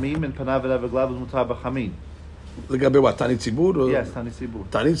b'chamim and panav yadav v'raglav is mutar b'chamin. Legabe what? Tanit Sibur? Yes, Tanit Sibur.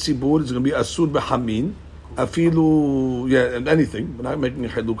 Tanit Sibur is going to be Asur b'chamin. Afilu, yeah, and anything. We're not making a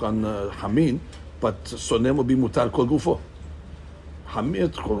chiluk on hamin, but sonem will be mutar kol gufo.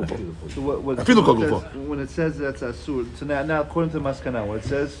 Hamid kol gufo. So what Afilu kol gufo. when it says that's asur, so now according to Maskana, when it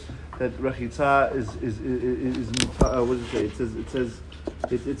says that rechitza is mutar, what does it say?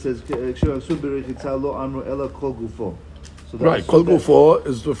 It says asur b'rechitza lo amru ela kol gufo. So Right, kol gufo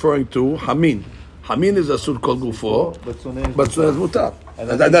is referring to hamin. Hamin is asur kol gufo, but sonem is mutar.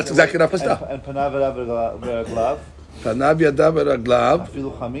 And that's exactly the Hafastah. And panav yadav v'raglav. Panav yadav v'raglav.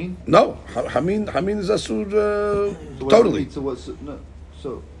 Afilu chamin. No, hamin is asur So what totally. So what's no?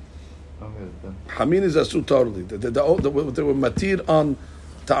 So okay then. Hamin is asur totally. They were matir on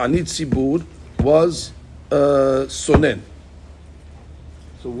Ta'anit Sibur was sonen.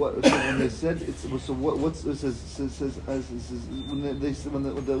 So what? So when they said it's so what's it says when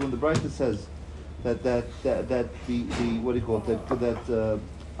the Braita says that the what do you call it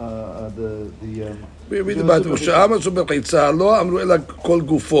We read about it. Sha'am asur b'chitza lo amru ela kol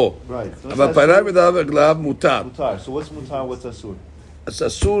gufo. right. So אבל פניו ידיו רגליו מותר. mutar. So what's mutar? What's asur? אז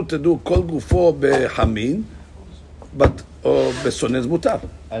אסור to do כל גופו בחמין, but בסונן זה מותר.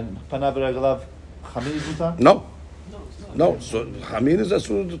 And panav v'raglav chamin is mutar. No. No. So חמין is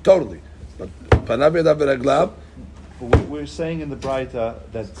אסור totally. But פניו ידיו ורגליו, But we're saying in the Braita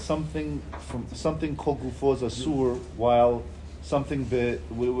that something kol gufo is asur, while something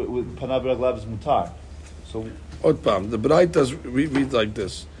with panav v'raglav is mutar. So עוד פעם, the Braita read like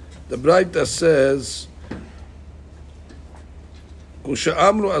this. The Braita says,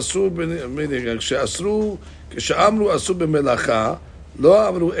 כשאמרו אסור במלאכה, לא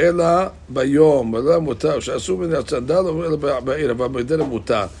אמרו אלא ביום, ולא מותר, כשאסור בצנדל, לא אמרו אלא בעיר, אבל בדרך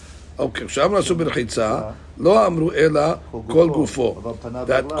מותר. Okay, כשאמרו אסור ברחיצה, לא אמרו אלא כל גופו.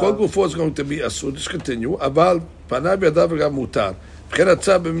 That כל גופו is going to be אסור, just continue, אבל פניו ידיו וגם מותר. וכן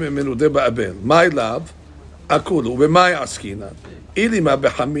הצע במנודה באבל. מה אליו? הכולו, ובמה עסקינן? אילמה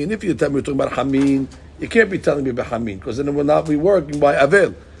בחמין, if you tell me you're talking about חמין, you can't be telling me בחמין, because then it will not be working by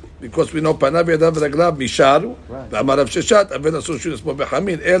אבל. Because we know פניו ידיו ורגליו מישרו, ואמר רב ששת, אבל אסור שהוא יספור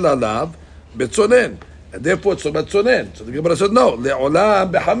בחמין, אלא עליו בצונן. And therefore it's בצונן. So the Gemara said, no, לעולם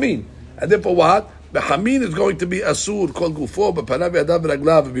בחמין. And therefore what? בחמין is going to be אסור כל גופו, בפניו ידיו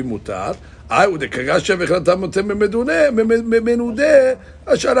ורגליו ובמותר. I would כגשם וכלתם מוצא ממנודה,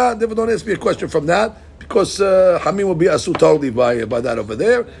 השערה. Therefore don't ask me a question from that, because חמין will be אסור totally by that over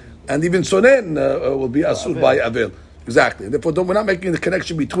there. And even sonen will be asur by avel. Exactly. Therefore, we're not making the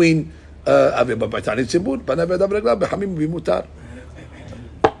connection between avel, but by Tanit Sibur, panav yadav v'raglav, b'chamim will be mutar.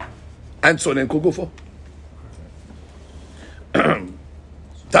 And sonen kol gufo.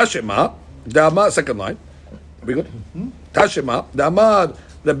 Tashema, da'amar, second line. We good? Tashema, da'amar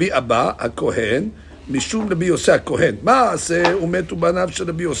Rabbi Abba, HaKohen, mishum Rabbi Yosef HaKohen. Ma'aseh umetu banav shel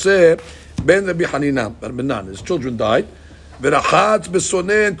Rabbi Yosef, ben Rabbi Hanina, Barmenan. His children died. V'rachatz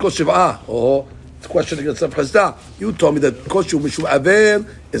b'sonen kol shiv'ah. Oh, it's a question against Rav Chazda. You told me that koshu mishum avel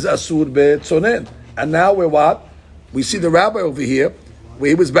is asur b'sonen. And now we're what? We see the rabbi over here, where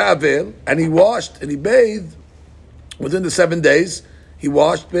he was ba'avel, and he washed and he bathed. Within the 7 days, he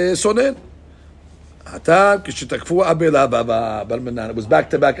washed b'sonen. It was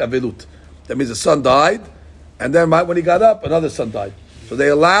back-to-back avilut. That means the son died, and then when he got up, another son died. So they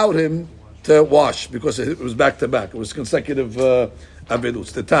allowed him to wash because it was back to back. It was consecutive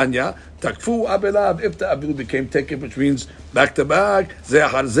avelus. The Tanya takfu abelav if the avelu became taken, which means back to back.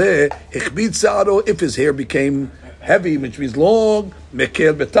 Ze'achar zeh hichbit se'aro if his hair became heavy, which means long.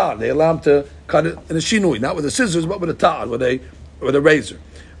 Mekel betar. They allow him to cut it in a shinui, not with the scissors, but with a tar, with a razor.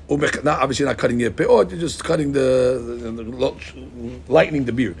 Not obviously not cutting your peot, you're just cutting lightening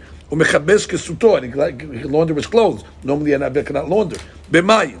the beard. And he could launder his clothes. Normally an avil cannot launder.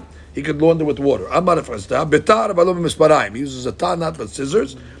 B'mayim. He could launder with water. He uses a tar, not but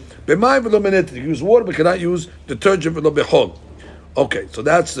scissors. He uses water, but cannot use detergent. Okay, so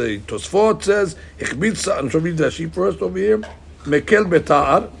that's the Tosfot says. I'm going to read the sheet first over here. Mekel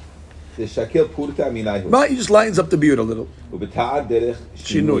betar. He just lightens up the beard a little.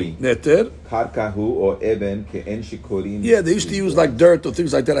 Shinui. Neter. Yeah, they used to use like dirt or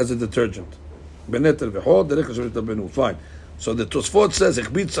things like that as a detergent. Fine. So the Tosfot says,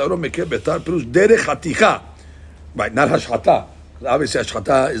 right, not hashchata. Obviously,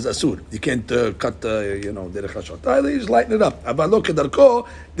 hashchata is asur. You can't cut, derech hashchata. They just lighten it up. Right, it's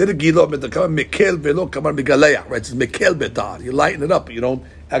mekel betar. You lighten it up, but you don't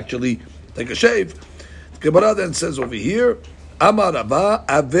actually take a shave. Gemara then says over here, Amar Rava,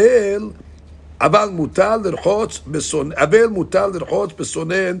 avel mutal l'rchotz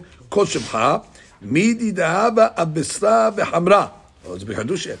besonen kol shemcha midi dahava abisra v'hamra. Oh, it's a big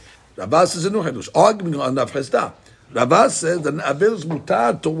hadush yet. Rava says a new hadush, arguing on Rav Chesda. Rava says that an avel is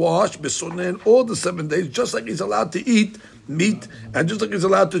mutar to wash besonen all the 7 days, just like he's allowed to eat meat and just like he's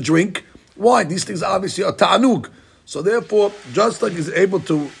allowed to drink wine. These things obviously are ta'anug. So therefore, just like he's able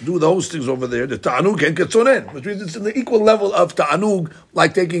to do those things over there, the ta'anug can ketzonen, which means it's in the equal level of ta'anug,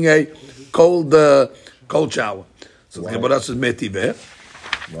 like taking a cold shower. So the Gemara says metiveh.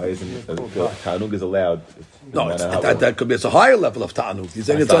 Why isn't ta'anug is allowed? No, that could be. It's a higher level of ta'anug. You're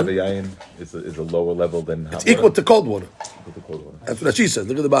saying it's a lower level than. It's equal to cold water. That's what she says.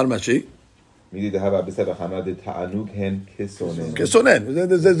 Look at the bottom of she. Kesonen.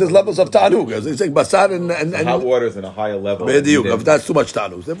 There's levels of ta'anug. He's saying basar and hot water is in a higher level. If that's too much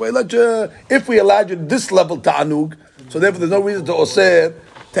ta'anug. If we allowed you this level ta'anug, so therefore there's no reason to osir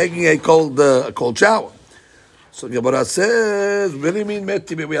taking a cold shower. So Gemara says, really mean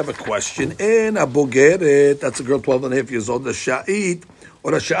meti? We have a question. In a bogeret, that's a girl 12 and a half years old, the sha'it,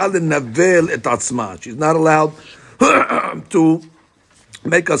 or a sha'al navel et atzma. She's not allowed to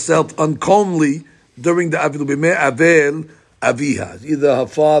make herself uncomely during the avilu b'mei avel aviha. Either her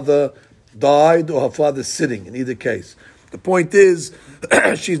father died or her father sitting, in either case. The point is,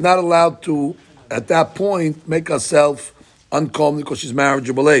 she's not allowed to, at that point, make herself uncomely because she's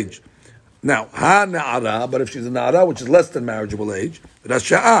marriageable age. Now, ha na'ara, but if she's a na'ara, which is less than marriageable age, that's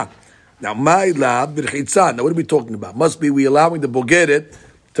sha'ah. Now, ma'ila b'rchitzah. Now, what are we talking about? Must be we allowing the bogeret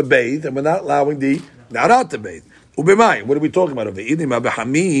to bathe, and we're not allowing the na'ara to bathe. Ubemai, what are we talking about over here?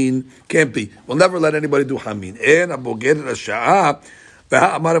 Hamin can't be. We'll never let anybody do hamin. En abogeret hasha'ah.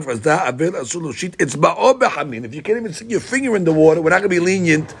 It's ba'o b'hamin. If you can't even stick your finger in the water, we're not going to be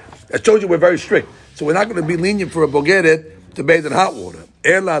lenient. I told you we're very strict. So we're not going to be lenient for a bogeret to bathe in hot water.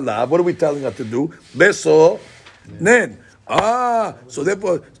 What are we telling her to do? Beso nen. So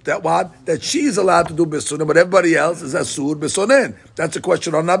therefore, that she's allowed to do besonen, but everybody else is asur besonen. That's a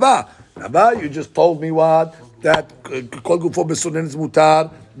question on Nava. Nava, you just told me what? That kol gufo besonen is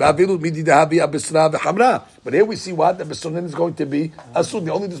mutar. Ba'avilu midi dahabi abisra v'hamra. But here we see what? That besonen is going to be asur.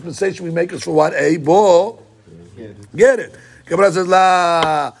 The only dispensation we make is for what? A bo. Get it. Gemara says,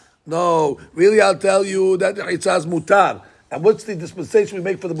 la. No. Really, I'll tell you that Itzah is mutar. And what's the dispensation we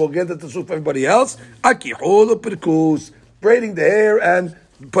make for the bogeret that's asur for everybody else? Akihol perkus. Braiding the hair and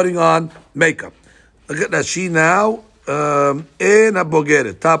putting on makeup. Look at Rashi now. En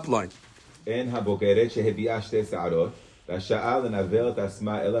habogeret, top line. En habogeret shehebi'a shte sa'arot, והשעה לנבל את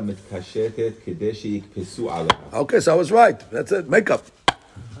עצמה אלא מתקשטת כדי שיקפסו עליה. Okay, so I was right. That's it. Makeup.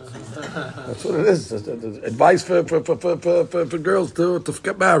 That's what it is. Advice for girls to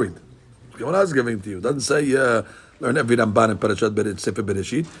get married. What I was giving to you. It doesn't say learn every Ramban and Parashat Sefer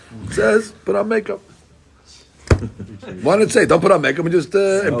Bereshit. It says put on makeup. Why not say don't put on makeup and just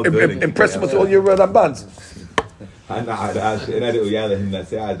impress them with all your Rambans? הנערה שאינה ראויה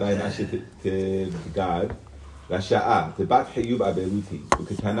להינשא עדיין שתגד לשעה, לבת חיוב אבלותי,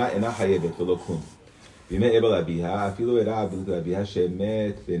 וכתנה אינה חייבת ולא כלום. בימי אבל אביה, אפילו אירע אבלות אביה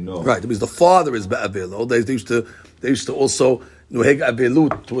שמת בנו. Right, because the father is ba'avel. Old days they used to also nuheg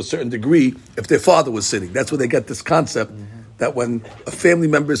abelut to a certain degree if their father was sitting. That's where they get this concept that when a family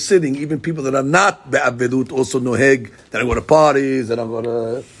member is sitting, even people that are not be'avelut also nuheg, they don't go to parties, they don't go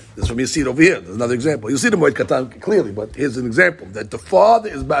to This is from Yisir over here. There's another example. You see the Moed Katan clearly, but here's an example that the father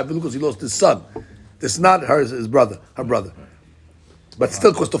is ba'avilut because he lost his son. This is not his brother, her brother. But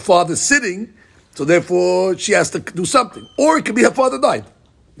still, because the father's sitting, so therefore she has to do something. Or it could be her father died.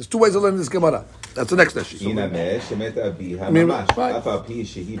 There's two ways of learning this Gemara. That's the next issue. Now that's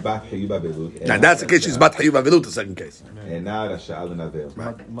the case. She's bat hayuv avilut. The second case.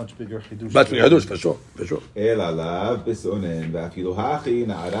 Much bigger chidush. But chidush for sure.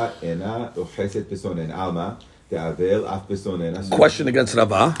 Question against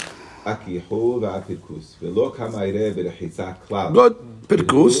Rava. Good.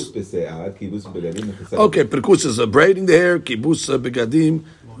 Pirkus. Okay, pirkus is braiding the hair. Kibus begadim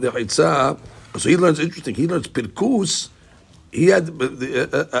lechitza. So he learns interesting. He learns pirkus. He had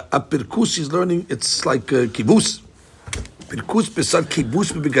a pirkus. He's learning. It's like kibus. Pirkus besad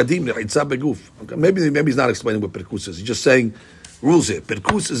kibus begadim lechitza beguf. Okay, maybe he's not explaining what pirkus is. He's just saying rules here.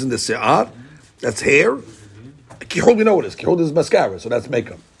 Pirkus is in the se'ar. That's hair. Kihol, we know what it is. Kihol is mascara, so that's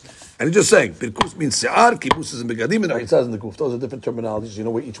makeup. And he's just saying, Pirkus means Se'ar, Kibus is in Begadim, and Rechitza is in the Guf. Those are different terminologies. You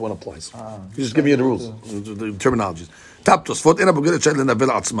know where each one applies. He's just giving you the rules, the terminologies. Tap Tosfot, Ena Bogeret Shad Lenavel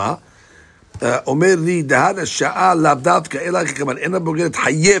Atzma, Omer Li Dahad Sha'a Lav Davka Ela Kikaman, Ena Bogeret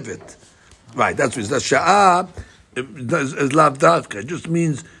Hayevet. Right, that's what it is. Sha'a is Lav Davka. It just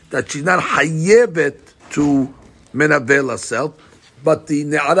means that she's not Hayevet to Menavel herself, but the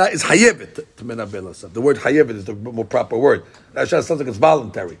Ne'ara is Hayevet to Menavel herself. The word Hayevet is the more proper word. That sounds like it's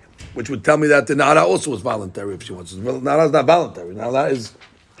voluntary, which would tell me that the Na'ara also is voluntary if she wants. Na'ara is not voluntary. Na'ara is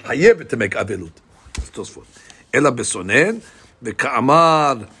Hayevet to make Avilut. Ela besonen,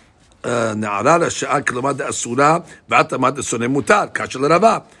 v'ka'amar Na'ara l'sha'a kilomad asura, v'atamad besonen mutar, kashal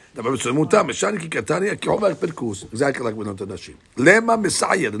rava. Dabar besonen mutar, meshani ki katani, ki'omer perkus. Exactly like we learned in Nashim. Lema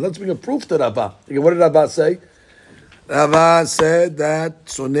misayed. Let's bring a proof to Rava. What did Rava say? Rava said that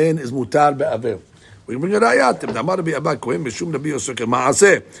sonen is mutar be'aver. We bring a rayat. Amar Rabbi Abba Kohen b'shum Rabbi Yosef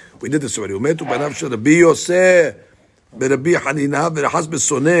k'ma'aseh. We did this already. Umetu b'anav shel Rabbi Yosef b'Rabbi Hanina v'rachas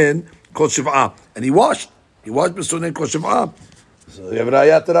b'sonen kol shiv'ah. And he washed b'sonen kol shiv'ah. So you have a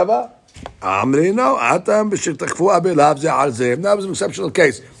rayat Rava. Amri no. Atam b'shir takfu abelav ze al ze. That was an exceptional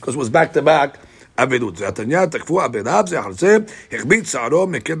case because it was back to back. אבלות. זה התניה, תקפו אבליו, זה אחר זה, החביא שערו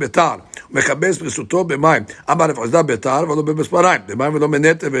מקל ביתר, ומכבס פרסותו במים. אמר לפחזדה ביתר, ולא במספריים, במים ולא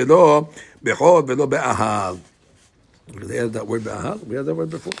מנטה, ולא בחוד, ולא באהל. They had that word באהל? We had that word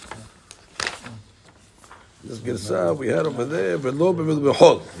before? This גרסה, we had over there, ולא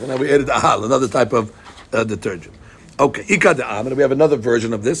בחוד. Now we added ahal, another type of detergent. Okay, Ika de'amar, we have another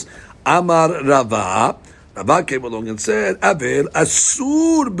version of this. Amar Rava, Rava came along and said, Avel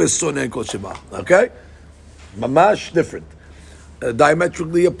asur besonen kol sheva. Okay? Mamash different.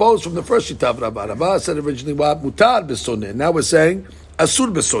 Diametrically opposed from the first shita of Rava. Rava said originally, what? Mutar besonen. Now we're saying,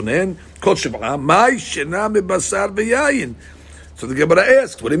 asur besonen kol sheva. Mai shena me basar v'yayin. So the Gemara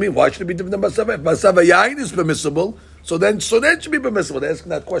asks, what do you mean? Why should it be different than basar? If basar v'yayin is permissible, so then sonen should be permissible. They're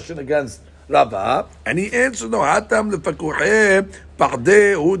asking that question against Rava. And he answered, no, hatam lefakuhe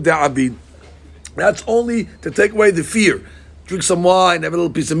pa'dehu da'abin. That's only to take away the fear. Drink some wine, have a little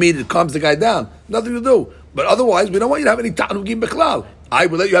piece of meat, it calms the guy down. Nothing to do. But otherwise, we don't want you to have any ta'anugim b'chlal. I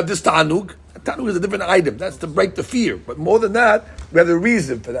will let you have this ta'anug. Ta'anug is a different item. That's to break the fear. But more than that, we have a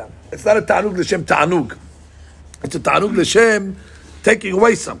reason for that. It's not a ta'anug l'shem ta'anug. It's a ta'anug l'shem taking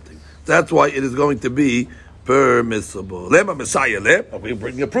away something. That's why it is going to be permissible. Lema Messiah le. We're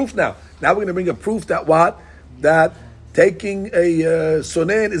bringing a proof now. Now we're going to bring a proof that what? That taking a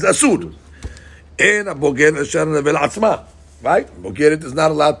sonen is asud. And a bogeret asher nevel atzma, right? Bogeret is not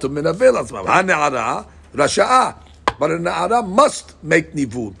allowed to menavel atzma. Ha-ne'ara rasha'a, but a ne'ara must make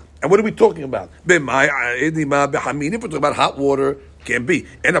nivul. And what are we talking about? B'mai edima b'hamin. If we're talking about hot water, can't be.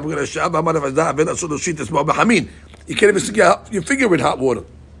 And a bogeret asher b'amar avazda avel asud oshit esmo b'hamin. You can't even stick your finger with hot water.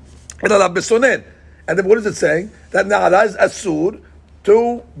 And Allah besonen. And then what is it saying? That ne'ara is asur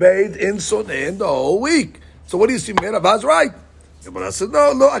to bathe in sonen the whole week. So what do you see? Rav's right. But I said,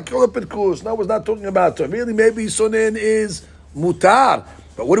 no, I call it perkus. No, I was not talking about it. Really, maybe sonen is mutar.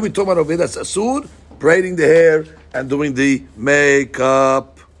 But what are we talking about over here? That's asur, braiding the hair and doing the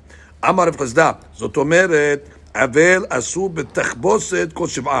makeup. Amar Rav Chazda, zot omeret, avel asur betachboset kol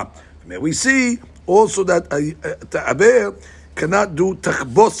shiv'ah. We see also that avel cannot do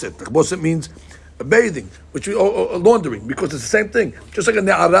tachboset. Tachboset means bathing, which we laundering, because it's the same thing. Just like a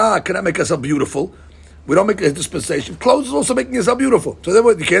ne'ara cannot make herself beautiful. We don't make a dispensation. Clothes is also making yourself beautiful. So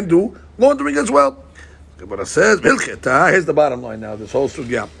therefore you can do laundering as well. But it says, here's the bottom line now, this whole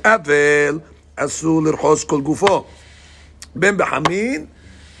sugya. Avel asur l'rchos kol gufo. Ben b'hamin,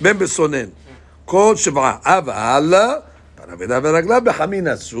 ben b'sonen. Kol shiv'ah. Aval,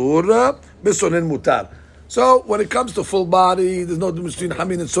 So when it comes to full body, there's no difference between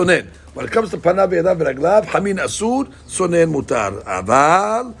hamin and sonen. When it comes to panav yadav v'raglav, hamin asur, sonen mutar.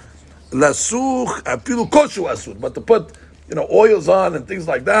 Aval lasuch afilu koshu asur. But to put oils on and things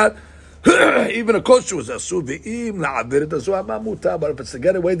like that, even a koshu is asur. Ve'im la'avir asur mutar. But if it's to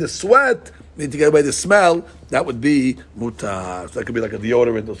get away the sweat, need to get away the smell, that would be mutar. So that could be like a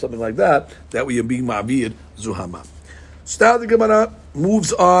deodorant or something like that. That way you're being ma'avir zuhama. So now the Gemara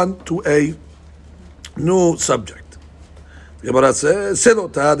moves on to a new subject. The Gemara says,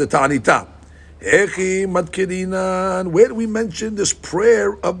 "Selota de ta'anita." Echi madkirinan. Where do we mention this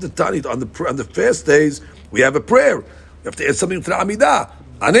prayer of the ta'anit on the fast days? We have a prayer. We have to add something to the Amidah.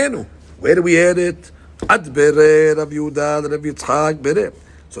 Anenu. Where do we add it? Ad bere Rav Yehuda, Rav Yitzchak bere.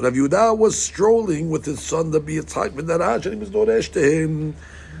 So Rav Yehuda was strolling with his son Rav Yitzchak ben Darash, and he was doresh to him.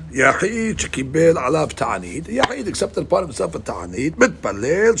 Yachid shekibel alav ta'anit. Yachid accepted upon himself a ta'anit.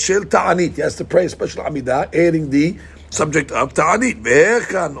 Mitpalel shel ta'anit. He has to pray a special amidah, adding the subject of ta'anit.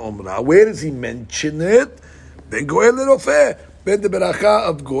 Ve'echan omra. Where does he mention it? Ben goel l'rofeh. Ben the beracha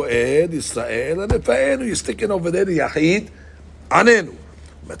of goel Israel and efa'enu. You're sticking over there the yachid. Anenu.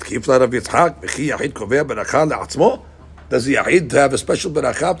 Matkif la Rav Yitzchak. V'chi yachid koveh beracha le'atzmo. Does the yachid have a special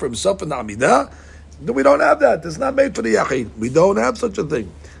beracha for himself in the amidah? No, we don't have that. It's not made for the yachid. We don't have such a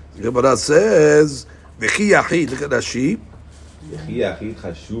thing. The Gemara says, "V'chi yachid." Look at Rashi. וכי יחיד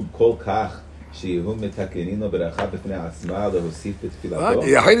חשוב כל כך שיהיו מתקנינו ברכה בפני עצמה להוסיף בתפילתו.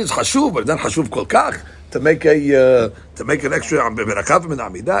 יחיד is חשוב, but not חשוב כל כך to make an extra ברכה מן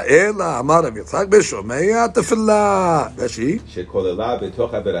העמידה, אלא אמר רב יצחק בשומע תפילה. רש"י. שכוללה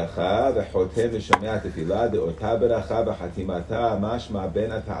בתוך הברכה וחותם ושומע תפילה לאותה ברכה וחתימתה משמע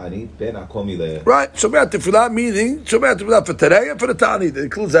בין התענית בין הכל מילה. Right, שומע תפילה meaning שומע תפילה for today and for the ta'anit. It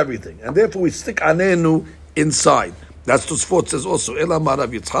includes everything, and therefore we stick anenu inside. That's what Tosfot says also. Ela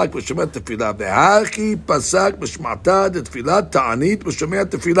Marav Yitzchak b'shomei tefillah ve'hachi pasak b'shmata detfilah ta'anit b'shomei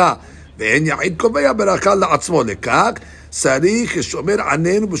tefillah ve'en yachid kovea beracha la'atzmo lekach sarich shomer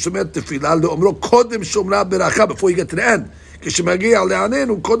anenu b'shomei tefillah le'omro kodem shomra beracha before you get to the end. כשמגיע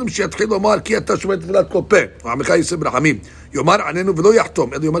לעננו, קודם שיתחיל לומר כי אתה שומע תפילת כל פה. ועמך יסב רחמים. יאמר עננו ולא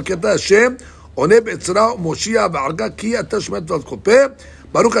יחתום, אלא יאמר כי אתה השם, עונה בעצרה ומושיע וערגה כי אתה שומע תפילת כל פה.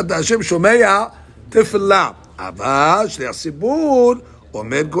 ברוך אתה השם שומע תפילה. אבל שליח הציבור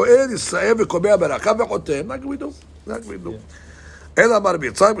עומד גואל ישראל וקובע ברכה וחותם. רק וידו. אלא אמר רבי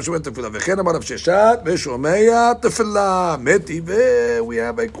יצחק ושומע תפילה, וכן אמר רב ששת ושומע תפילה. מתי we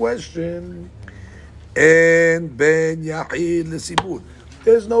have a question. אין בין יחיד לציבור.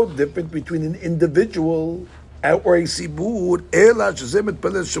 There's no difference between an individual or a ציבור, אלא שזה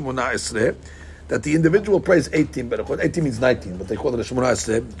מתפלל 18, that the individual prays 18 berachot. 18 means 19, but they call it a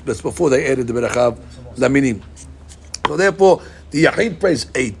 18. That's before they added the berachav laminim. So therefore, the yachid prays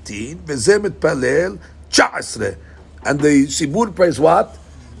 18, v'zeh mitpalel 19, and the sibur prays what?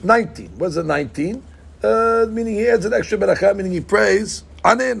 19. What's the 19? Meaning he adds an extra berachav, meaning he prays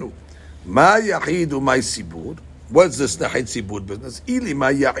anenu. Ma yachid u'ma sibur. What's this yachid sibur business? Ili ma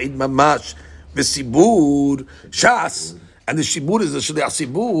yachid mamash v'sibur shas, and the sibur is the shliach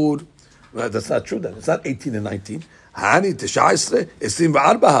sibur. Well, that's not true then. It's not 18 and 19.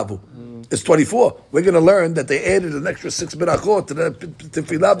 It's 24. We're going to learn that they added an extra 6 berachot to the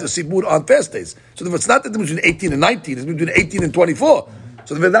tefillah, the sibur on fast days. So if it's not the difference between 18 and 19, it's between 18 and 24.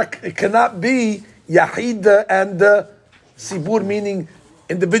 So it cannot be yahid and sibur, meaning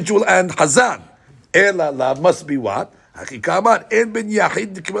individual and hazan. Ela must be what? Hakikamar en ben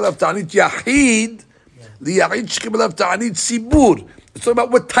yahid kibalav ta'anit yahid the yahid kibalav ta'anit sibur. It's talking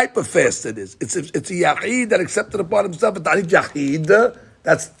about what type of fast it is. It's a yahid that accepted upon himself a ta'anit yahid.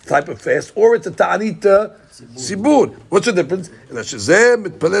 That's the type of fast, or it's a ta'anit sibur. What's the difference?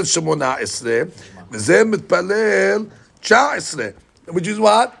 Which is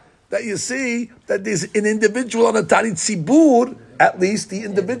what? That you see that there's an individual on a ta'anit sibur. At least the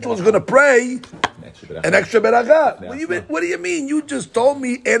individual is going to pray an extra beracha. What do you mean? You just told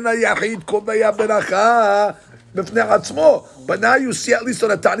me ena yahid kovaya beracha. But now you see at least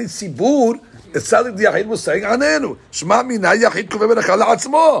on a ta'anit sibur, it sounds like the yachid was saying anenu. Shema mina yachid koveh beracha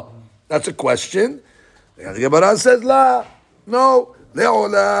la'atzmo. That's a question. The Gemara says la. No.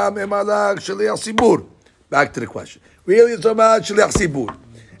 Le'olam emalak shliach sibur. Back to the question. Really, it's about shliach sibur,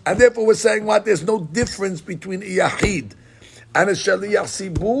 and therefore we're saying what? There's no difference between a yachid and a shliach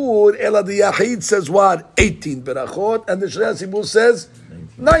sibur. Ela the yachid says what? 18 berachot, and the shliach sibur says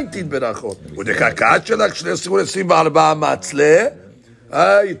 19 berachot.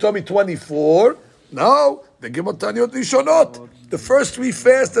 You told me 24. No, The Gimel Taniyot Rishonot. The first three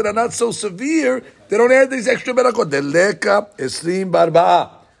fasts that are not so severe, they don't add these extra berakot. Deleka, Esrim,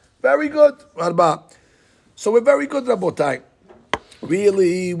 Barba'a. Very good, Barba'a. So we're very good, Rabotai.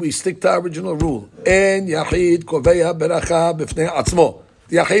 Really, we stick to our original rule. En Yachid Koveya Beracha B'fnei Atzmo.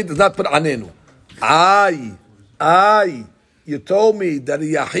 The Yachid does not put Anenu. You told me that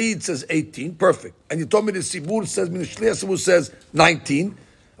the Yachid says 18, perfect. And you told me the Sibur says, Sibur says 19.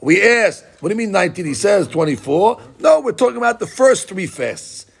 We asked, what do you mean 19? He says 24. No, we're talking about the first three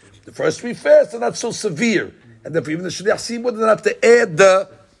fasts. The first three fasts are not so severe. And therefore even the Shliach Sibur doesn't have to add the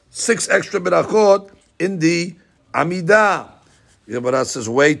 6 extra berachot in the Amidah. The Gemara says,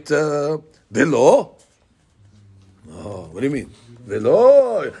 wait, Velo? Oh, what do you mean?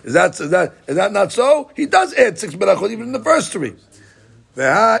 Velo? Is that not so? He does add 6 berachot even in the first three.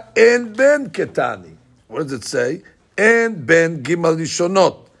 Veha en ben ketani. What does it say? En ben gimal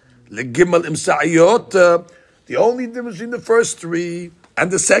rishonot. Le gimal imsa'iyot. The only difference between the first three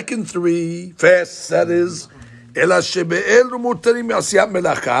and the second three fasts, that is, ela shebe'el mutarim yasiyat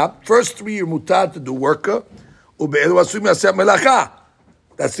melacha. First three you're mutar to do worker. Ube'el wasum yasiyat melacha.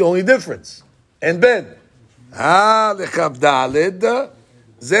 That's the only difference. And ben. Lechav daled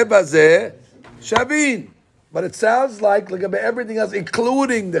ze bazeh shavin. But it sounds like everything else,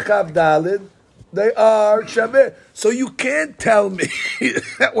 including the chav daled, they are shaveh. So you can't tell me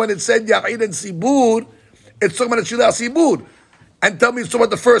that when it said Yachid and Sibur, it's talking about the Shliach Sibur, and tell me it's talking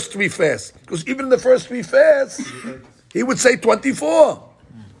about the first three fasts. Because even in the first three fasts, he would say 24.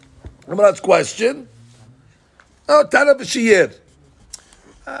 Remember that question? Oh, Tana B'Shiyir.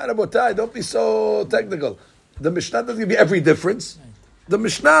 Rabotai, don't be so technical. The Mishnah doesn't give you every difference. The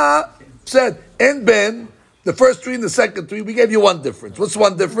Mishnah said, En Ben, the first three and the second three, we gave you one difference. What's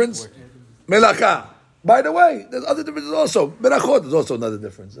one difference? Melacha. By the way, there's other differences also. Berachot is also another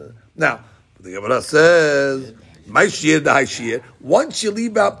difference. Now, the Gemara says, My shir, the high shir. Once you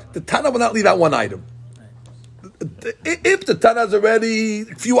leave out, the Tana will not leave out one item. If the Tana has already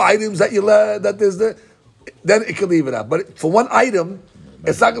a few items that you that there's there, then it can leave it out. But for one item,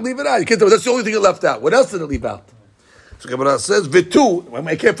 it's not going to leave it out. You can't tell me that's the only thing it left out. What else did it leave out? So Gemara says, Vitu.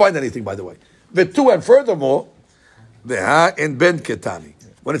 I can't find anything, by the way. Vitu, and furthermore, Veha en ben ketani.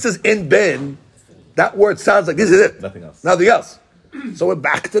 When it says in ben, that word sounds like this is it. Nothing else. Nothing else. So we're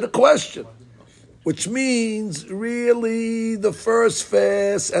back to the question, which means really the first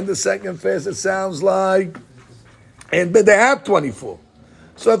fast and the second fast, it sounds like, and but they have 24.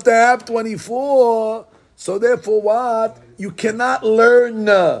 So if they have 24, so therefore what? You cannot learn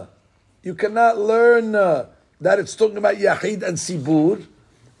that it's talking about Yachid and Sibur,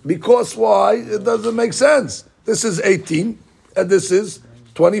 because why? It doesn't make sense. This is 18 and this is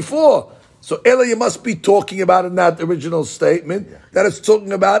 24. So Ella, you must be talking about in that original statement that it's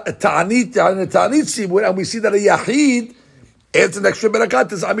talking about a ta'anit and a ta'anit sibur, and we see that a yachid adds an extra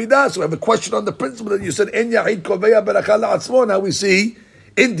berakat is amidah. So we have a question on the principle that you said en yachid koveya berakat la'atzmo. Now we see,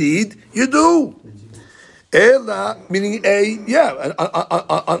 indeed, you do. Ella, meaning a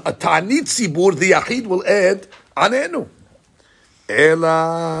ta'anit sibur, the yachid will add anenu.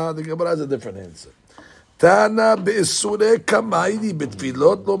 Ella, the Gemara has a different answer. Tana be'isure kamaydi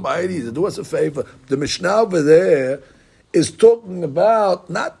betfilot lo maydi. Do us a favor. The Mishnah over there is talking about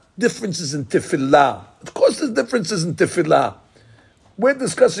not differences in tefillah. Of course, there's differences in tefillah. We're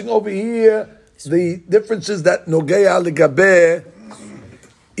discussing over here the differences that nogeya legabe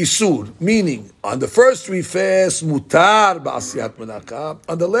isur, meaning on the first three fasts mutar ba'asiyat menaka,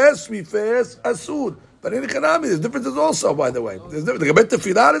 on the last three fasts asur. But in Economy, there's differences also, by the way. There's other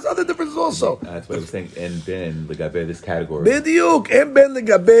differences also. That's why I was saying, en ben, legabe, this category. Bediuk, en ben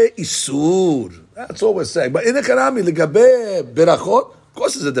legabe isur. That's all we're saying. But in Economy, legabe berachot, of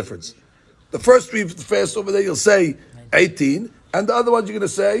course there's a difference. The first three fasts over there, you'll say 18, and the other ones you're going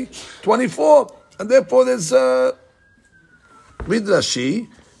to say 24. And therefore there's, read Rashi,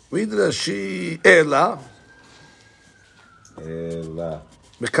 Ela. Le'olam.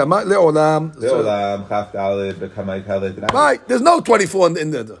 Right, there's no 24 in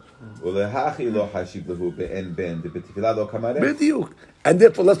there. And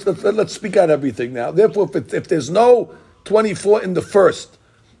therefore, let's speak out everything now. Therefore, if there's no 24 in the first,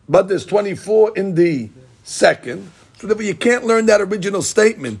 but there's 24 in the second, so therefore you can't learn that original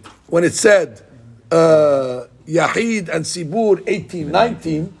statement when it said Yahid and Sibur 18,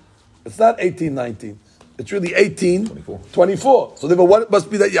 19. It's not 18, 19. It's really 18, 24. So therefore, what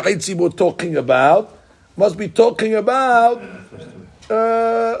must be that Yahid Sibur talking about? Must be talking about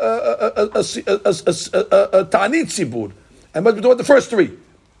a Ta'anit Sibur. And must be talking about the first three.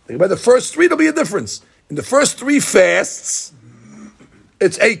 Think about the first three, there'll be a difference. In the first three fasts,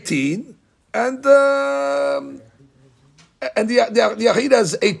 it's 18. and the Yachid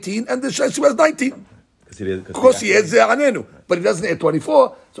has 18, and the Sheshu has 19. Of course, he adds Anenu, but he doesn't add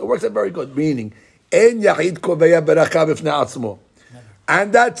 24, so it works out very good. Meaning, En Yachid Koveya Berachah B'fnei Atzmo.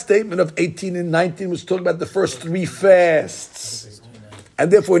 And that statement of 18 and 19 was talking about the first 3 fasts.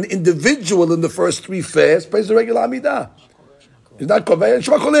 And therefore, an individual in the first 3 fasts pays the regular Amidah. He's not Koveya, and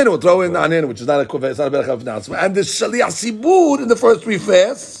Shema Kolenu, throw in Anenu, which is not a Koveya, it's not a Berachah B'fnei Atzmo. And the Shaliach Sibur in the first 3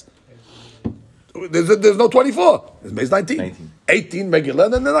 fasts, there's no 24. It's 19. 18 regular,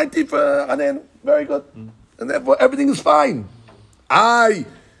 and then the 19 for Anenu. Very good. And therefore, everything is fine. In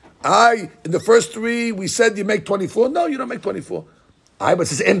the first 3, we said you make 24. No, you don't make 24. But it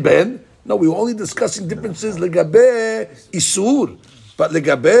says En Ben. No, we were only discussing differences legabe Isur. But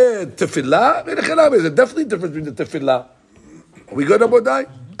legabe Tefillah, there's a definitely difference between the Tefillah. Are we good about that?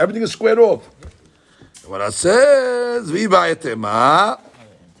 Everything is squared off. What it says, Viva etema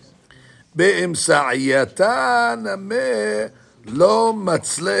be'imsa'iyatan me lo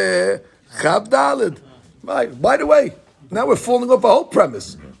matzle chav daled. By the way, now we're falling off a whole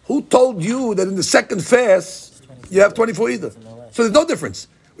premise. Who told you that in the second fast you have 24 either? So there's no difference.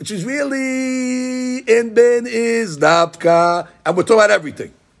 Which is really, En Ben is Dafka, and we're talking about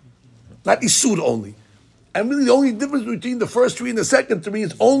everything. Not Isur only. And really the only difference between the first 3 and the second 3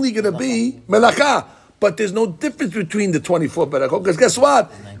 is only going to be Melachah. But there's no difference between the 24 Berachot. Because guess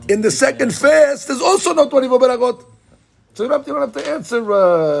what? In the second fast, there's also no 24 Berachot. So you don't have to answer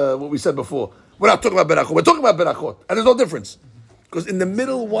what we said before. We're not talking about Berachot. We're talking about Berachot. And there's no difference. Because in the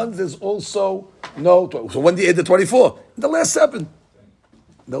middle ones, there's also no... So when do you add the 24? In the last 7.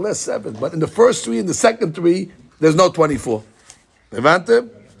 But in the first 3 and the second 3, there's no 24. Levante?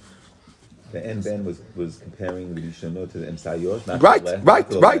 The En Ben was comparing the Rishonot to the Emsayot.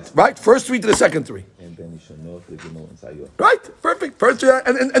 Right. First 3 to the second 3. En Ben Rishonot, the Gimel Emsayot. Right, perfect. First 3,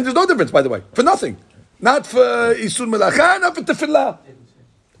 and there's no difference, by the way. For nothing. Not for Isur Melachah, not for Tefillah.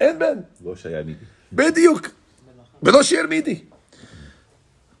 En Ben. Lo Shaya Midi. Bediuk. Velo She'er Midi.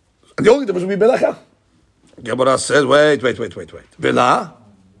 And the only difference will be Melachah. Gemara says, wait. Vela?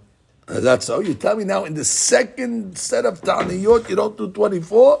 That's so. You tell me now in the second set of Ta'aniyot, you don't do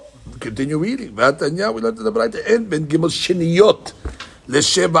 24? Continue reading. V'atanya, we learned in the Braita, En Ben Gimel Shiniyot.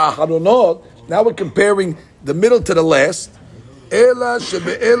 L'sheva Acharonot. Now we're comparing the middle to the last. Ela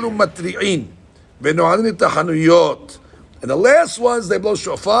shebe'elu matri'in. V'no'alin et ha'chanuyot. And the last ones, they blow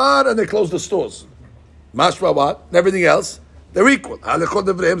shofar and they close the stores. Mashra what? And everything else, they're equal. Halachot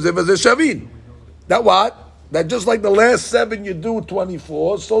devreim zeh v'zeh shavin. That what? That just like the last 7 you do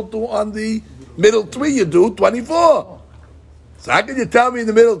 24, so too on the middle 3 you do 24. So how can you tell me in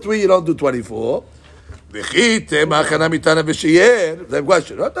the middle 3 you don't do 24? Same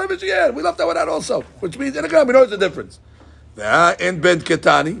question. We left that one out also. Which means, and again, we know it's a difference. En Ben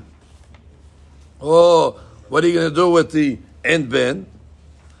Ketani. Oh, what are you going to do with the En Ben?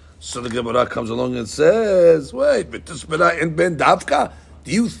 So the Gemara comes along and says, wait, but this En Ben Davka?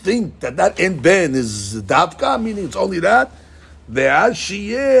 Do you think that En Ben is Davka, meaning it's only that?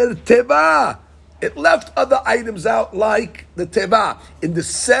 Ve'ashiyer Teva. It left other items out like the Teva. In the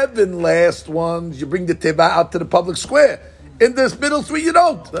 7 last ones, you bring the Teva out to the public square. In this middle 3, you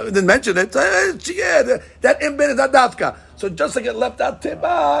don't. I didn't mention it. That En Ben is not Davka. So just like it left out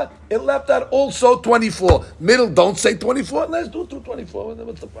Teva, it left out also 24. Middle, don't say 24. Let's do 24.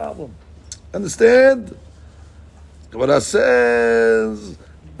 What's the problem? Understand? What I says,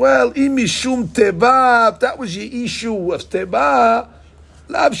 well, imishum teba, if that was your issue of teba,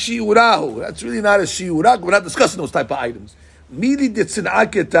 lav shiurahu. That's really not a shiurah. We're not discussing those type of items. Mili de tzina'a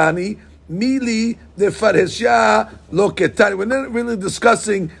ketani, mili de farhesha lo ketani. We're not really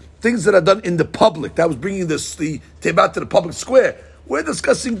discussing things that are done in the public. That was bringing the teba to the public square. We're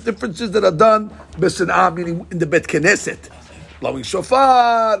discussing differences that are done b'sina'ah, meaning in the Bet Knesset, blowing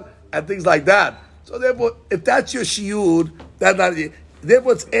shofar and things like that. So therefore, if that's your shiur, that's not it.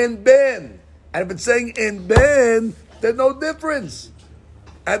 Therefore, it's En Ben. And if it's saying En Ben, there's no difference.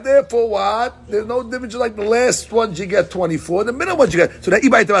 And therefore, what? There's no difference. Like the last ones, you get 24. The middle ones, you get... So the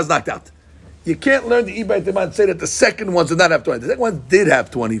Ibay Tema is knocked out. You can't learn the Ibay Tema and say that the second ones did not have 20. The second ones did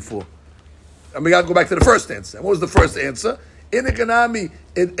have 24. And we got to go back to the first answer. And what was the first answer? In economy,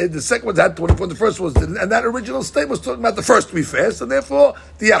 the second ones had 24, the first ones didn't. And that original statement was talking about the first 3 fasts, and therefore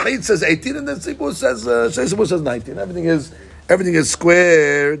the Yachid says 18, and then Sibur says 19. Everything is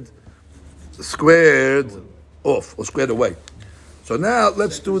squared off or squared away. So now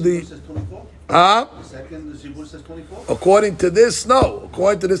let's do the. The second, the Sibur says 24. According to this, no.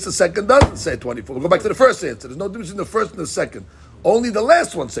 According to this, the second doesn't say 24. We'll go back to the first answer. There's no difference in the first and the second. Only the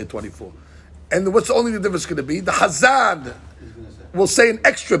last ones say 24. And what's the only difference going to be? The Hazan. will say an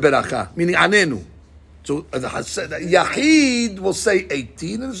extra beracha, meaning anenu. So Yahid will say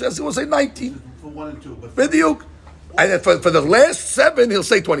 18, and Shasi will say 19. For 1 and 2. But B'diuk. And then for the last 7, he'll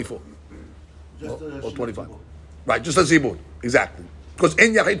say 24. just, Or 25. Right, just as Zibur. Exactly. Because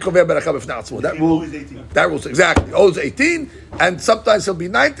in Yahid Koveh Beracha B'fnei Atzmo. That rule, always 18. that rules, exactly. Always 18, and sometimes he'll be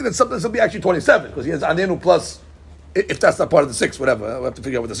 19, and sometimes he'll be actually 27, because he has Anenu plus, if that's not part of the 6, whatever. We'll have to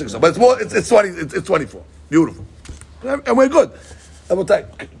figure out what the 6 is. But it's more, it's 20, it's 24. Beautiful. And we're good. And we'll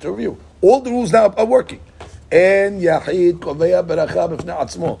take, to review. All the rules now are working. And Yahid Koveh Beracha B'fnei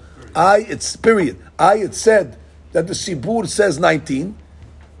Atzmo. It's period. It said that the Sibur says 19.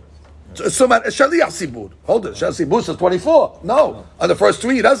 So Shaliach Sibur. Hold it. Shaliach Sibur says 24. No. On the first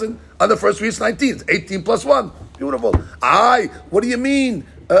 3 it doesn't. On the first 3 it's 19. It's 18 plus 1. Beautiful. What do you mean?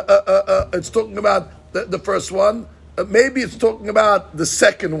 It's talking about the first one. Maybe it's talking about the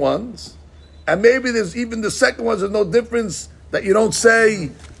second ones. And maybe there's even the second ones, there's no difference that you don't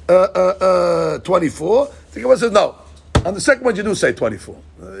say 24. The Gemara says no. On the second one you do say 24.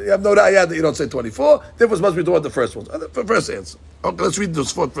 You have no idea that you don't say 24. Difference must be toward the first one. The first answer. Okay, let's read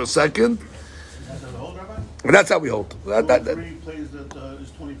this for a second. That's how the hold, Rabbi? And that's how we hold. That- Three plays that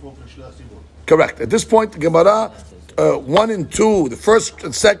is 24 for Shaliach Sibur. correct. At this point, the Gemara, 1 and 2, the first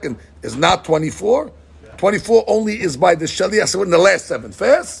and second is not 24. 24 only is by the Shaliach Sibur in the last 7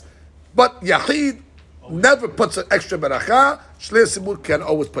 fasts. But Yahid never puts an extra beracha. Shaliach Sibur can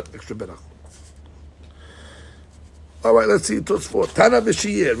always put extra beracha. All right, let's see Tosfot. Tana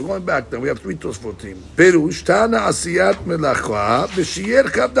v'Shiyir. We're going back then. We have 3 Tosfot team. Perush Tana Asiyat Melacha v'Shiyir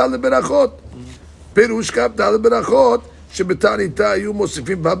Kavdal Berachot. Perush Kavdal Berachot shebetanita ayu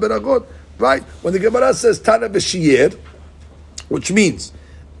mosifim b'berachot. Right? When the Gemara says Tana v'Shiyir, which means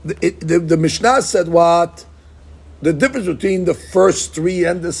the Mishnah said what? The difference between the first 3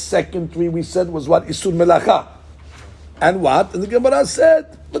 and the second 3 we said was what? Isur Melacha. And what? And the Gemara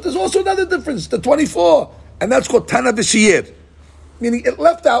said, but there's also another difference, the 24. And that's called Tana v'Shiyir. Meaning it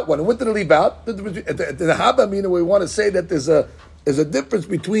left out one. And what did it leave out? The Haba, meaning we want to say that there's a difference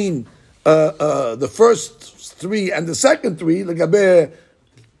between the first 3 and the second 3, like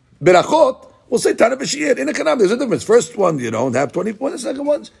Berachot, we'll say Tana v'Shiyir. In a Kanam, there's a difference. First one, you don't have 24. The second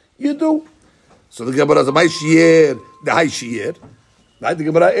ones, you do. So the Gemara says, "My shiyir, the high shiyir." Right? The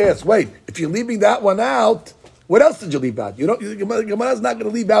Gemara asks, "Wait, if you're leaving that one out, what else did you leave out? You don't. The Gemara is not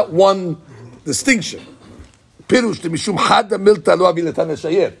going to leave out one distinction." Pirush to mishum hada milta lo avi letana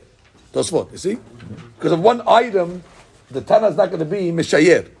shayir. Tosfot, you see, because of one item, the Tana is not going to be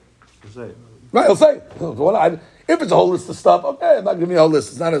mishayir. Right? He'll say one item. If it's a whole list of stuff, okay, I'm not giving you a whole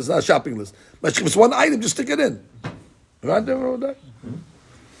list. It's not a shopping list. But if it's one item, just stick it in. Right?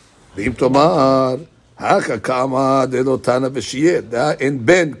 ואם תאמר, הכה כאמר דלא תנא ושיער, אין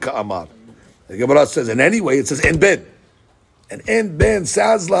בן כאמר. The Gemara says, in any way, it says en ben. And en ben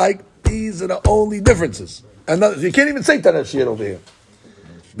sounds like these are the only differences. And you can't even say tana v'shi'er over here.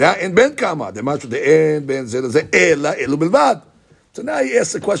 En ben כאמר, the match with the en ben זה אלא אלו בלבד. So now he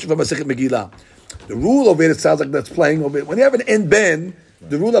asks the question from Masechet Megillah. The rule over here, it sounds like that's playing over here. When you have an en ben,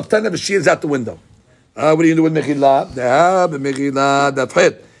 the rule of tana v'shi'er is out the window. What do you do with Megillah? Megillah, that's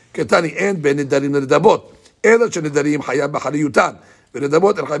it. כתני אין בין נדרים לנדבות, אלא שנדרים חיה בחריותן,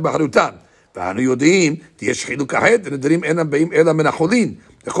 ונדבות הן חיה בחריותן. ואנו יודעים, יש חילוק החד, ונדרים אינם באים אלא מן החולין.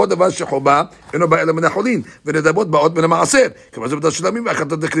 לכל דבר שחובה, אינו בא אלא מן החולין, ונדבות באות מן המעשר. כמו זה בדל שלמים,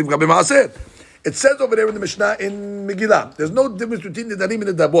 ואחת הדקריב גם במעשר. It says over there in the Mishnah in Megillah, there's no difference between נדרים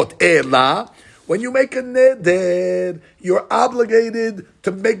ונדבות, אלא, when you make a neder, you're obligated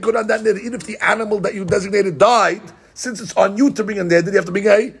to make good on that neder, even if the animal that you designated died. Since it's on you to bring a neder, you have to bring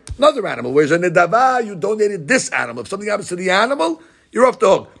another animal. Whereas a nedava, you donated this animal. If something happens to the animal, you're off the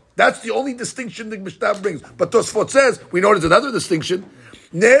hook. That's the only distinction the Mishnah brings. But Tosfot says, we know there's another distinction.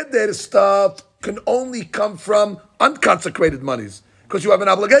 Neder stuff can only come from unconsecrated monies. Because you have an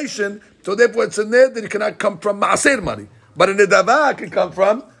obligation, so therefore it's a neder, it cannot come from maaser money. But a nedava can come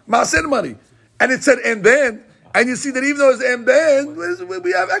from maaser money. And it said, and then, and you see that even though it's en ben,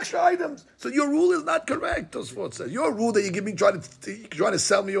 we have extra items. So your rule is not correct, Tosfot says. Your rule that you're giving, trying to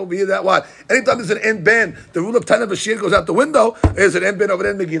sell me over here, that what? Anytime there's an en ben, the rule of Tana v'Shiyir goes out the window. There's an en ben over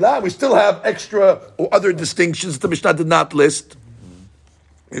there in Megillah. We still have extra or other distinctions the Mishnah did not list.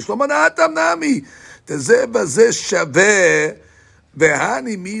 Which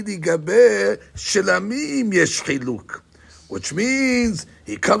means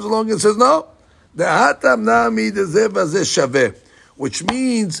he comes along and says, no. The hatam nami the zeva ze shaveh, which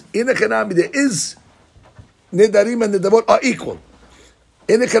means in a kanami there is nedarim and nedavot are equal.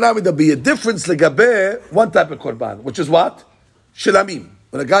 In a kanami there'll be a difference legabe one type of korban, which is what? Shilamim.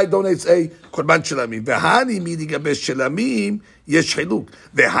 When a guy donates a korban shelamim, v'hani mi ligabe shelamim yesh chiluk.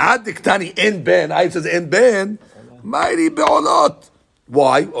 V'had diktani en ben. It says en ben. Mighty be'olot.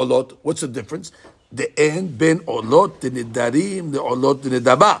 Why olot? What's the difference? The en ben olot the nidarim the olot the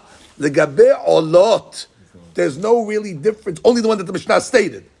nidaba. Ligabe olot. There's no really difference. Only the one that the Mishnah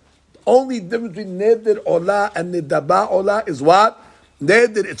stated. Only difference between neder olah and nidaba olah is what?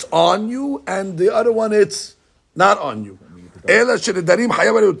 Neder, it's on you, and the other one, it's not on you. Ela shenedarim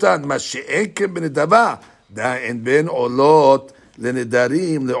chayav alutan, ma she'enkem benedaba, da'en ben olot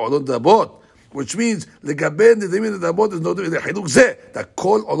lenedarim leolot dabot, which means legabe nedarim nedabot is no different. Chiluk zeh that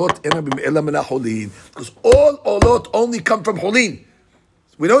kol olot ena b'me'ela mena cholin, because all olot only come from cholin.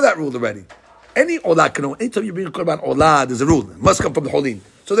 We know that rule already. Any olah can, anytime you bring a korban olah, there's a rule. It must come from the cholin.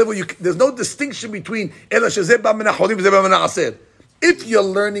 So therefore, there's no distinction between ela shezeh ba mena cholin v'zeh ba mena aser. If you're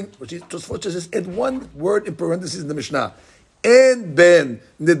learning, which is just add one word in parentheses in the Mishnah, en ben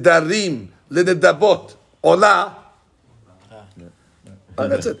nedarim lenedabot olah.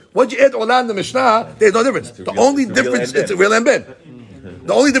 That's it. Once you add olah in the Mishnah, there's no difference. The only difference is a real en ben.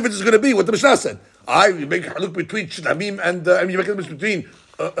 The only difference is going to be what the Mishnah said. You make a look between shlamim and you make a difference between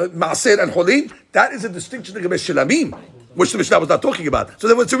maaser and cholin. That is a distinction against shlamim, which the Mishnah was not talking about. So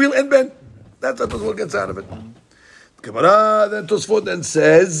therefore, it's a real en ben. That's what gets out of it. Gemara then Tosfot then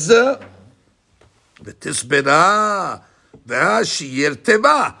says, "V'tisbera v'ashir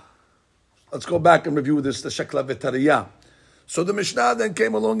teva." Let's go back and review this. The Shekla V'Tariyah. So the Mishnah then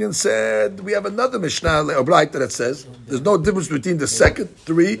came along and said, we have another Mishnah Le'obraita that says there's no difference between the second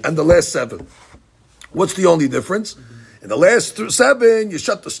 3 and the last 7. What's the only difference? In the last 7, you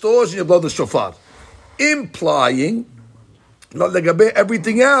shut the stores and you blow the shofar, implying not legabe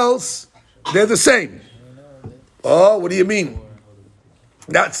everything else, they're the same. Oh, what do you mean?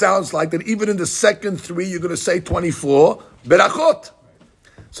 That sounds like that even in the second 3, you're going to say 24 berachot.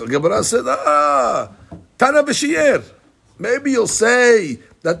 So Gemara said, Tana b'shir. Maybe you'll say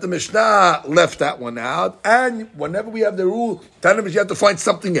that the Mishnah left that one out, and whenever we have the rule, Tana b'shir, you have to find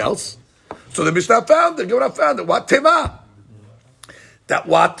something else. So the Mishnah found it. Gemara found it. What tema? That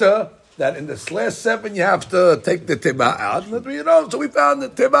water that in this last 7 you have to take the tema out. So we found the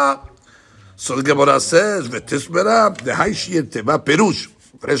tema. So the Gemara says, "V'tisbera dehaishir teva perush."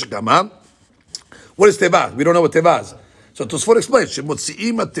 What is teva? We don't know what teva is. So Tosfot explains,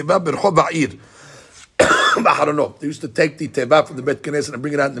 "Shemotziim teva berchov ha'ir." I don't know. They used to take the teva from the Bet Knesset and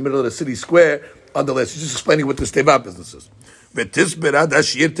bring it out in the middle of the city square on the list. He's just explaining what this teva business is. V'tisbera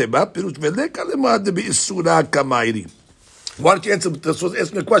dehaishir teva perush v'leka lemad be'isura kamayri. Why don't you answer? This was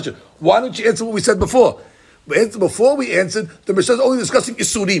asking a question. Why don't you answer what we said before? Before we answered, the Mishnah is only discussing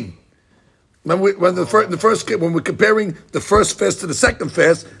isurim. When we're comparing the first fast to the second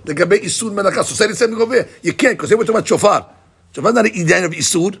fast, the gabe isud melachah. So say the same thing over here. You can't, because they were talking about shofar. Shofar is not an idain of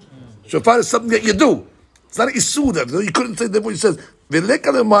isud. Shofar is something that you do. It's not an isud. You couldn't say that what he says.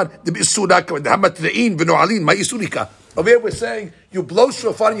 Over here we're saying you blow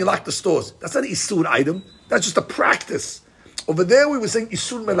shofar and you lock the stores. That's not an isud item. That's just a practice. Over there we were saying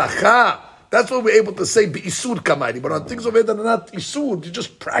isud melachah. That's why we're able to say Isur Kamayri. But on things over here that are not Isur, you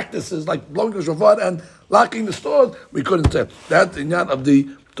just practices like blowing the shofar and locking the stores, we couldn't say. That's the inyan of the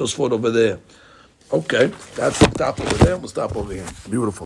Tosfot over there. Okay, that's the top over there. We'll stop over here. Beautiful.